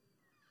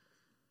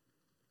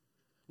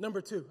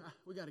 Number 2,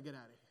 we got to get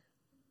out of here.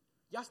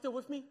 Y'all still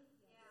with me?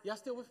 Y'all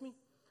still with me?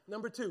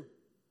 Number 2.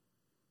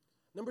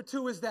 Number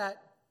 2 is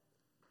that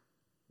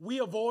we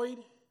avoid,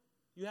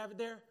 you have it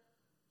there,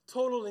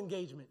 total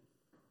engagement.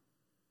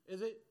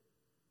 Is it?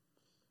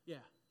 Yeah.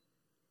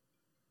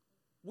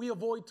 We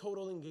avoid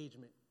total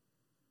engagement.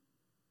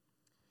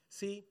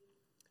 See,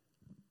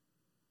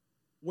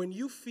 when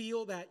you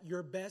feel that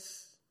your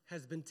best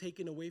has been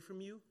taken away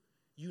from you,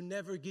 you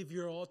never give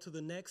your all to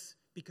the next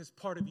because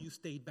part of you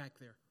stayed back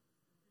there.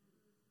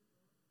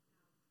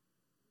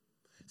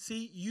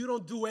 See, you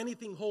don't do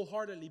anything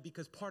wholeheartedly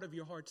because part of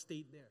your heart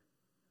stayed there.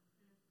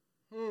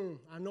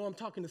 I know I'm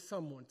talking to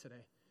someone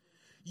today.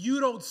 You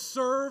don't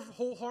serve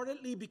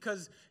wholeheartedly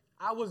because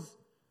I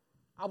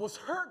was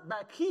hurt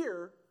back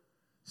here,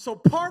 so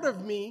part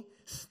of me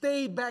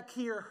stayed back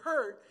here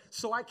hurt,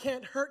 so I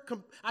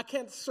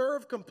can't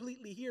serve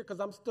completely here because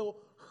I'm still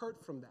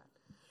hurt from that.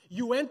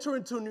 You enter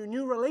into a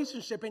new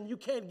relationship and you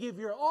can't give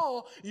your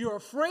all. You're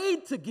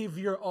afraid to give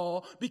your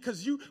all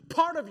because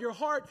part of your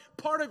heart,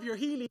 part of your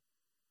healing,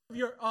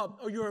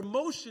 your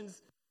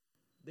emotions,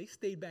 they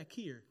stayed back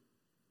here.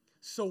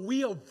 So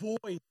we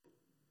avoid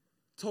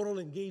total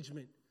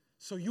engagement.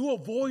 So you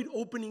avoid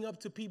opening up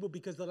to people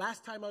because the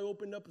last time I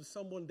opened up to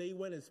someone, they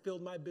went and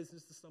spilled my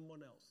business to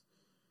someone else.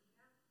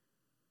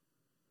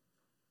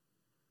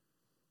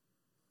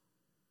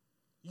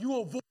 You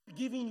avoid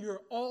giving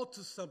your all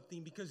to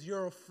something because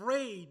you're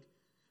afraid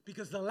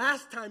because the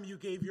last time you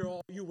gave your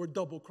all, you were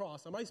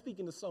double-crossed. Am I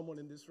speaking to someone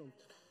in this room?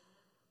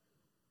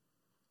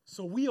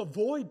 So we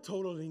avoid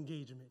total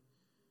engagement.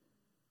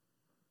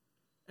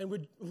 And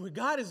with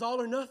God is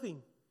all or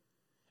nothing.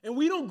 And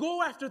we don't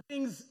go after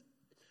things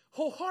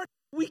wholeheartedly.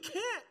 We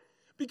can't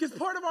because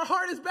part of our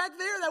heart is back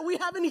there that we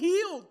haven't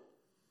healed.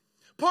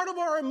 Part of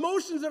our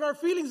emotions and our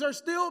feelings are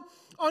still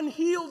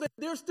unhealed. And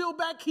they're still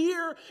back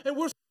here and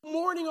we're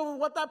mourning over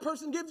what that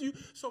person gives you.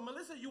 So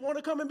Melissa, you want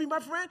to come and be my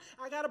friend?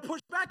 I got to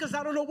push back because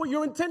I don't know what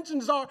your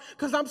intentions are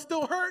because I'm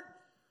still hurt.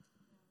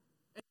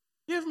 And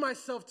give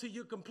myself to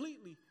you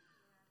completely.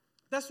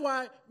 That's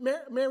why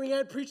Mary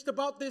Ann preached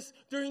about this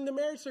during the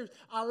marriage service.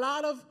 A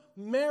lot of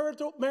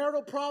marital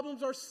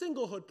problems are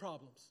singlehood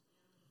problems.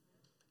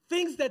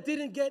 Things that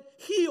didn't get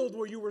healed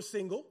where you were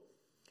single,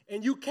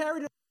 and you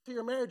carried it to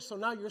your marriage, so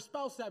now your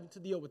spouse is having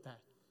to deal with that.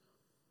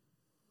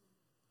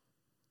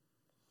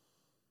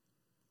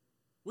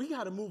 We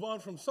got to move on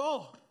from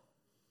Saul.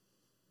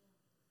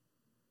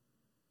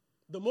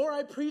 The more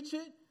I preach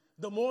it,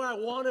 the more I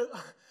want it,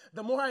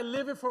 the more I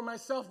live it for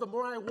myself, the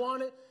more I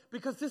want it,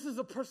 because this is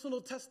a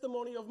personal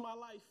testimony of my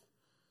life.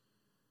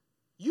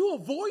 You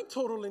avoid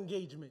total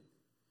engagement.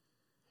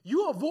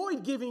 You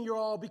avoid giving your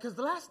all because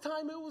the last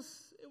time it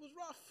was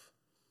rough.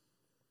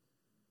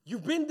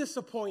 You've been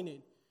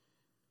disappointed.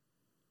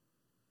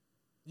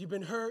 You've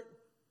been hurt.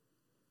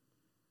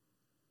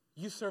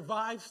 You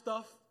survived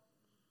stuff.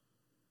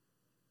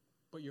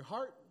 But your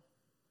heart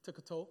took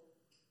a toll.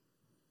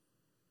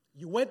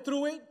 You went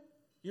through it.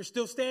 You're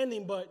still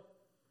standing, but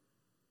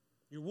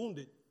you're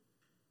wounded.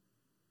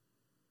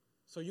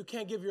 So you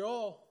can't give your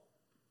all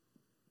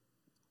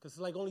because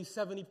like only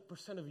 70%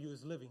 of you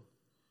is living.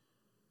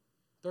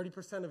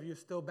 30% of you is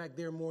still back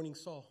there mourning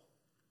Saul.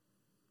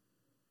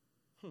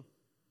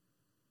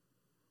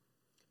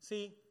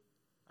 See,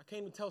 I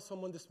came to tell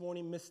someone this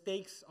morning,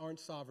 mistakes aren't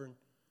sovereign.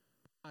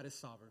 God is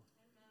sovereign.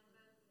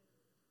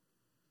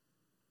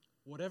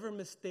 Whatever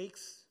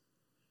mistakes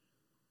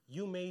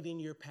you made in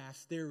your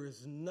past, there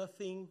is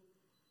nothing,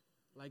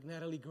 like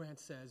Natalie Grant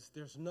says,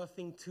 there's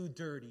nothing too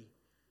dirty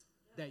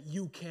that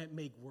you can't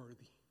make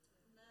worthy.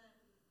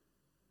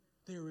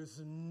 There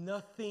is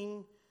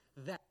nothing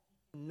that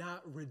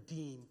cannot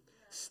redeem.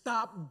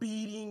 Stop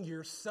beating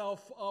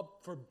yourself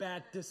up for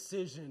bad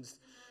decisions.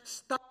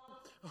 Stop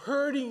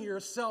hurting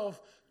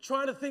yourself,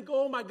 trying to think,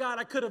 oh my God,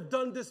 I could have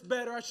done this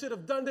better. I should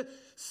have done this.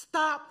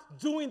 Stop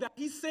doing that.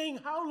 He's saying,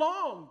 how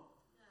long?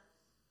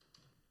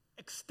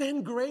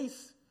 Extend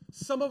grace.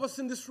 Some of us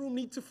in this room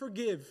need to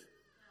forgive.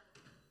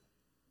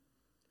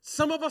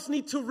 Some of us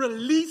need to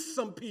release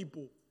some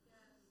people.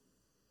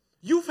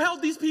 You've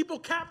held these people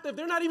captive.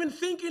 They're not even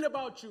thinking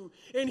about you.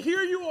 And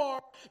here you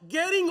are,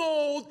 getting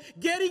old,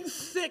 getting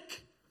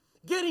sick,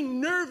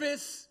 getting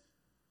nervous,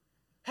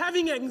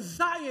 having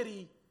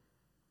anxiety.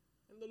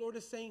 And the Lord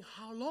is saying,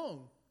 how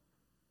long?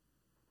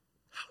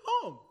 How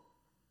long?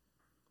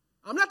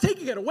 I'm not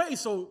taking it away,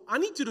 so I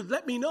need you to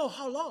let me know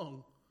how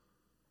long.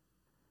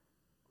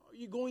 Are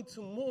you going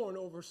to mourn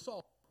over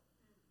Saul?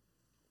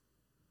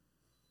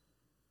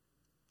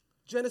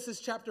 Genesis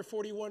chapter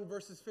 41,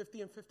 verses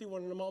 50 and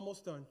 51, and I'm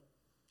almost done.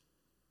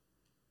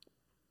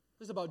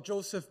 This is about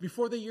Joseph.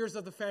 Before the years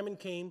of the famine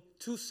came,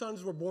 2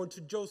 sons were born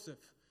to Joseph.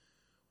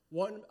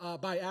 One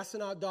by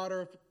Asenath,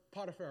 daughter of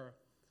Potiphar,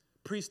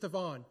 priest of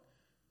On.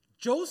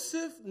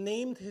 Joseph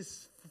named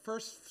his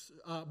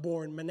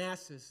firstborn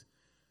Manasseh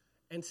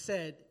and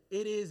said,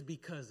 "It is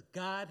because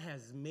God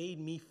has made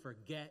me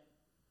forget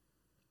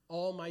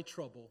all my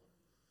trouble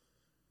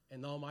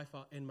and all my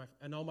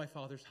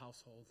father's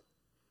household."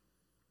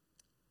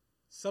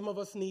 Some of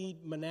us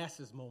need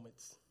Manasseh's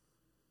moments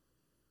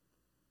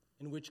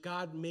in which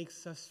God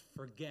makes us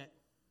forget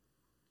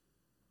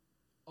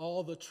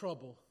all the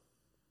trouble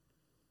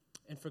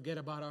and forget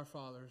about our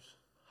Father's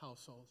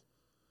household.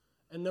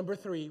 And number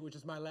 3, which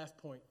is my last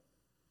point,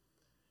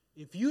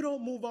 if you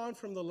don't move on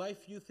from the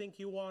life you think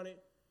you wanted,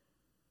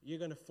 you're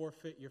going to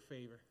forfeit your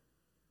favor.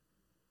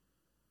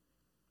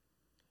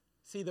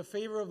 See, the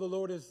favor of the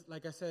Lord is,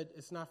 like I said,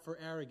 it's not for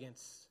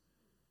arrogance.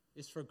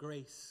 It's for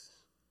grace.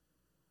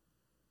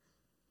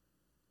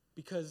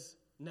 Because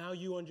now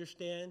you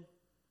understand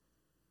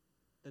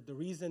that the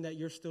reason that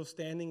you're still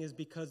standing is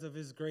because of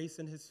His grace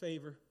and His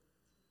favor.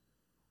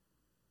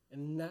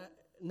 And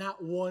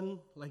not one,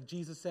 like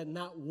Jesus said,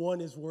 not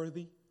one is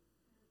worthy,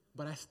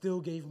 but I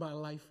still gave my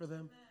life for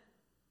them. Amen.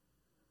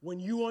 When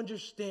you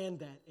understand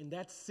that and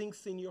that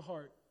sinks in your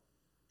heart,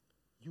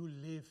 you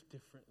live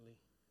differently.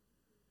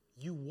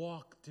 You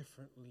walk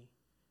differently.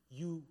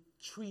 You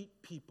treat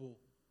people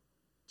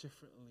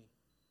differently.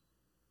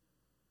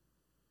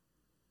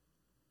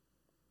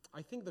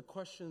 I think the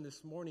question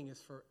this morning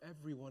is for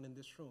everyone in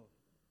this room.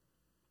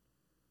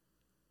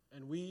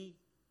 And we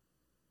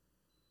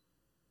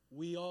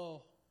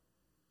all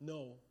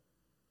know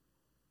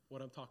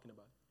what I'm talking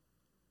about.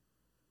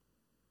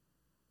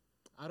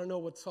 I don't know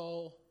what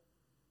Saul,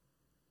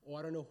 or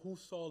I don't know who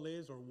Saul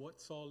is or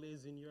what Saul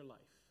is in your life.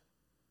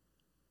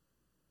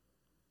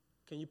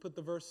 Can you put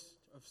the verse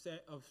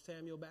of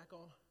Samuel back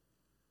on?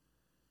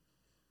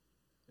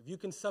 If you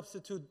can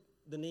substitute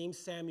the name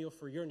Samuel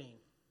for your name.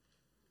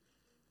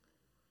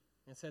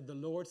 And said, the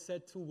Lord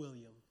said to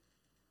William,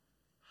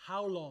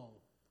 how long?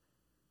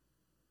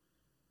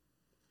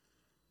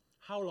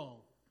 How long?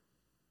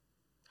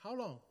 How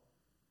long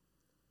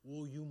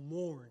will you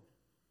mourn?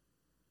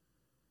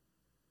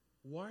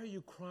 Why are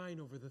you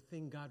crying over the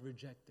thing God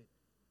rejected?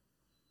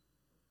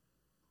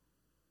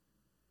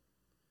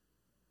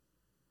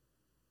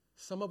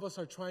 Some of us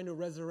are trying to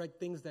resurrect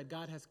things that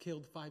God has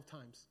killed 5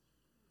 times.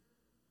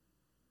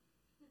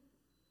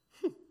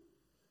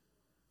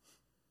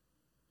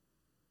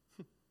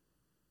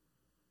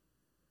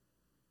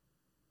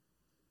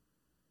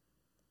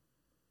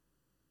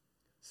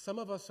 Some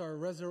of us are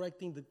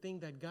resurrecting the thing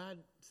that God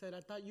said,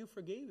 I thought you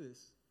forgave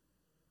this.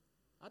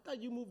 I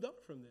thought you moved on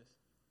from this.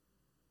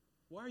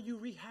 Why are you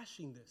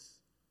rehashing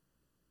this?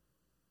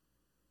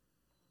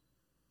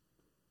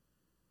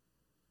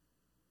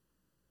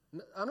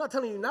 I'm not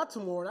telling you not to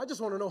mourn. I just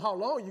want to know how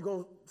long you're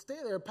going to stay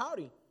there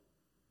pouting.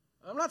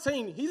 I'm not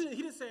saying, he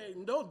didn't say,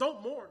 no,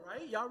 don't mourn,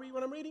 right? Y'all read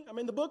what I'm reading? I'm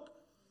in the book.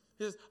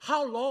 He says,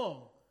 how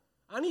long?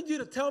 I need you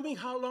to tell me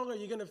how long are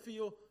you going to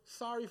feel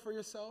sorry for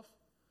yourself?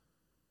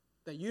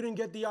 That you didn't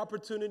get the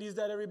opportunities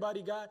that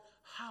everybody got?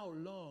 How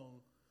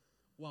long?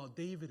 While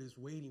David is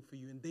waiting for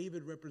you. And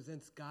David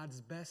represents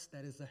God's best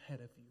that is ahead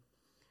of you.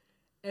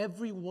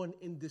 Everyone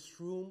in this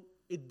room,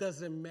 it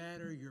doesn't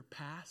matter your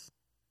past.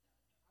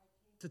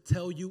 To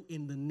tell you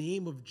in the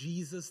name of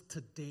Jesus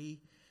today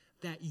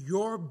that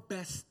your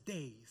best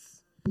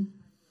days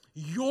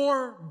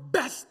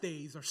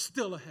are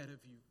still ahead of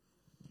you.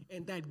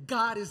 And that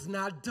God is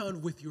not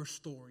done with your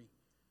story.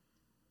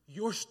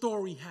 Your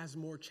story has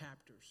more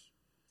chapters.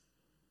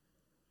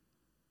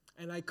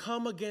 And I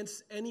come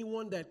against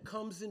anyone that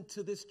comes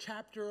into this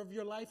chapter of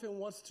your life and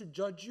wants to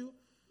judge you.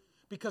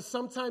 Because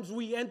sometimes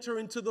we enter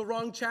into the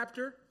wrong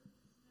chapter.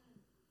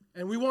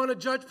 And we want to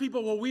judge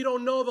people. Well, we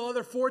don't know the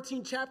other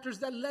 14 chapters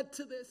that led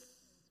to this.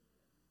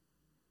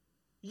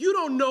 You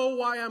don't know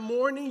why I'm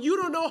mourning. You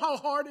don't know how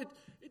hard it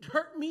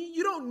hurt me.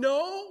 You don't know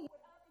what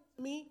happened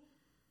to me.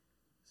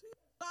 So you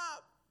gotta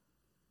stop.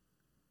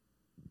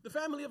 The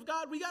family of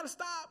God, we got to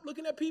stop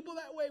looking at people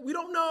that way. We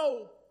don't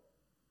know.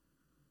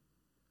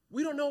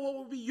 We don't know what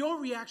will be your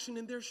reaction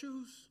in their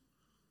shoes.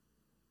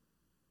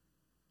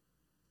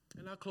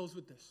 And I'll close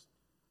with this.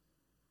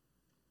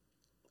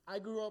 I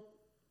grew up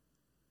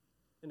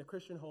in a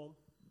Christian home,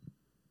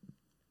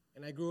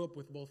 and I grew up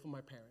with both of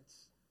my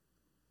parents.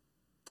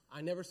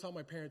 I never saw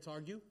my parents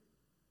argue.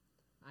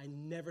 I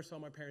never saw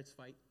my parents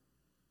fight.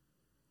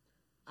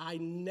 I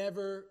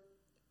never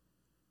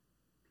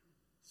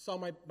saw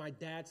my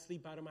dad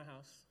sleep out of my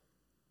house.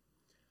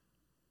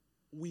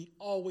 We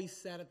always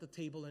sat at the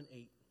table and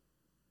ate,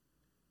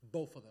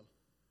 both of them.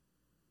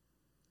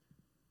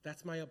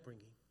 That's my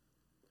upbringing.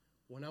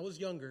 When I was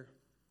younger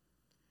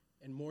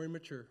and more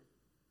immature,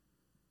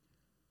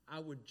 I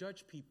would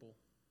judge people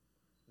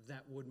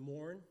that would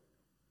mourn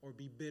or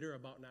be bitter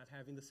about not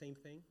having the same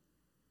thing.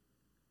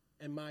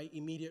 And my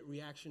immediate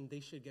reaction, they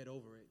should get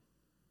over it.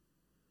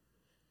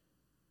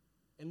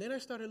 And then I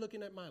started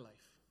looking at my life.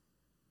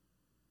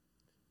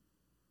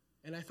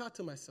 And I thought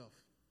to myself,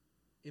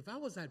 if I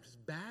was as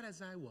bad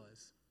as I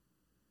was,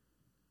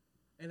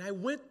 and I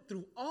went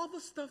through all the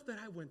stuff that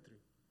I went through,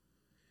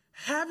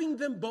 having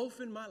them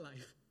both in my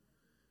life,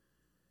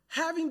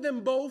 having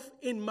them both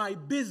in my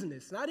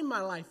business, not in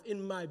my life,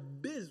 in my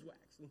bizwax.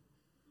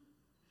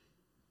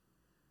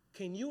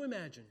 Can you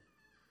imagine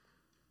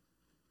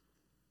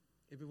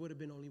if it would have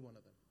been only one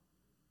of them?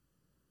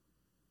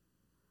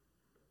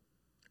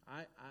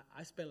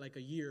 I spent like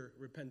a year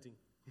repenting.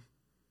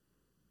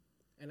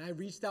 And I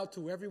reached out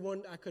to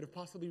everyone I could have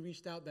possibly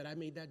reached out that I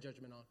made that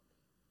judgment on.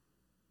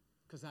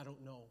 Because I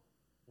don't know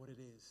what it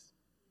is.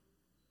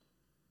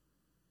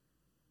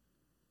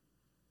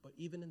 But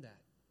even in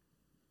that,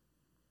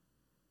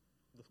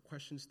 the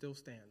question still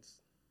stands.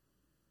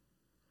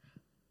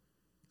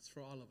 It's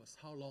for all of us.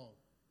 How long?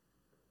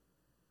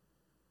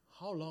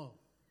 How long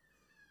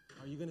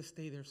are you going to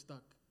stay there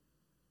stuck?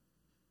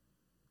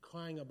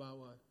 Crying about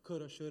what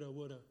coulda, shoulda,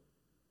 woulda.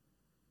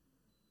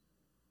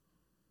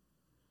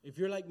 If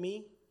you're like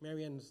me,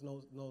 Marianne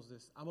knows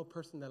this. I'm a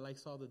person that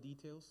likes all the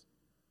details.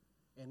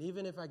 And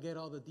even if I get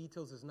all the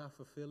details, it's not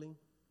fulfilling.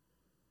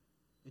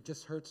 It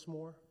just hurts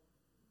more.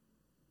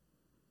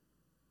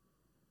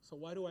 So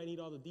why do I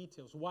need all the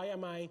details? Why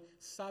am I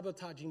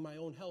sabotaging my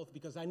own health?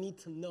 Because I need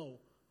to know,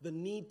 the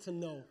need to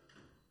know.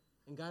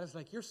 And God is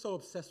like, you're so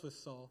obsessed with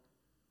Saul.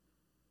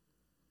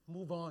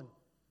 Move on.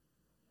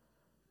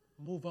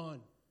 Move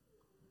on.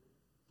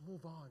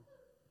 Move on.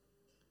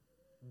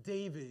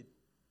 David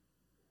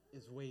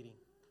is waiting.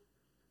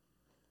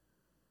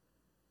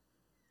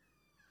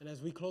 And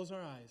as we close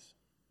our eyes,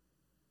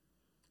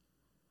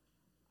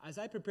 as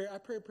I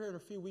prepared a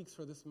few weeks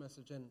for this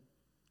message, and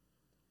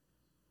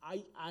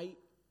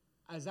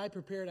as I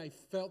prepared, I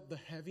felt the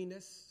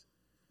heaviness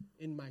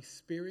in my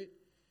spirit,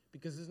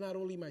 because it's not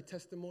only my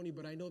testimony,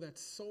 but I know that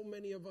so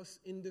many of us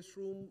in this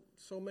room,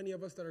 so many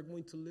of us that are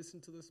going to listen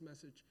to this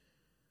message,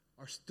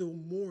 are still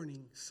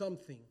mourning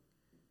something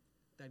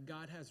that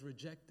God has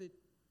rejected.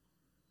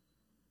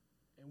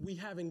 And we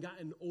haven't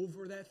gotten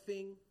over that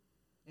thing,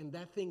 and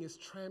that thing is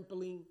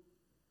trampling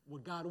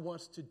what God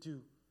wants to do.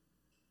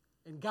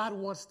 And God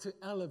wants to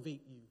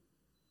elevate you.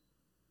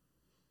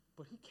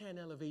 But he can't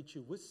elevate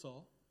you with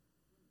Saul.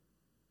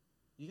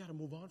 You got to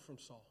move on from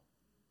Saul.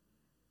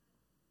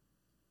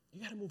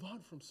 You got to move on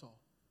from Saul.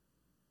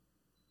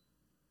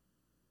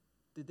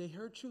 Did they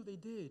hurt you? They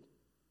did.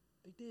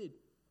 They did.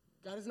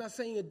 God is not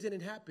saying it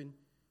didn't happen.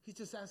 He's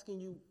just asking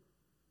you,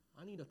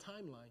 I need a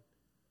timeline.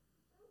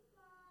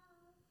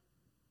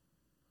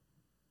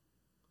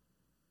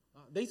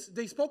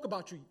 They spoke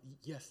about you.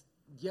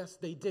 Yes,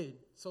 they did.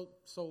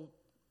 So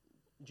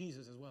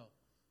Jesus as well.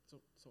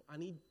 So I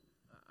need.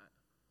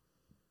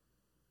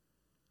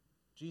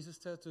 Jesus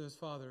said to his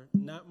Father,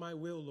 not my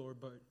will, Lord,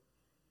 but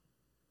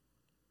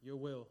your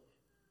will.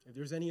 If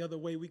there's any other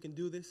way we can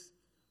do this,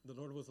 the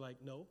Lord was like,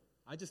 no,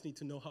 I just need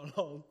to know how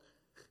long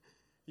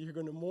you're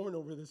going to mourn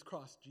over this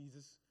cross,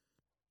 Jesus.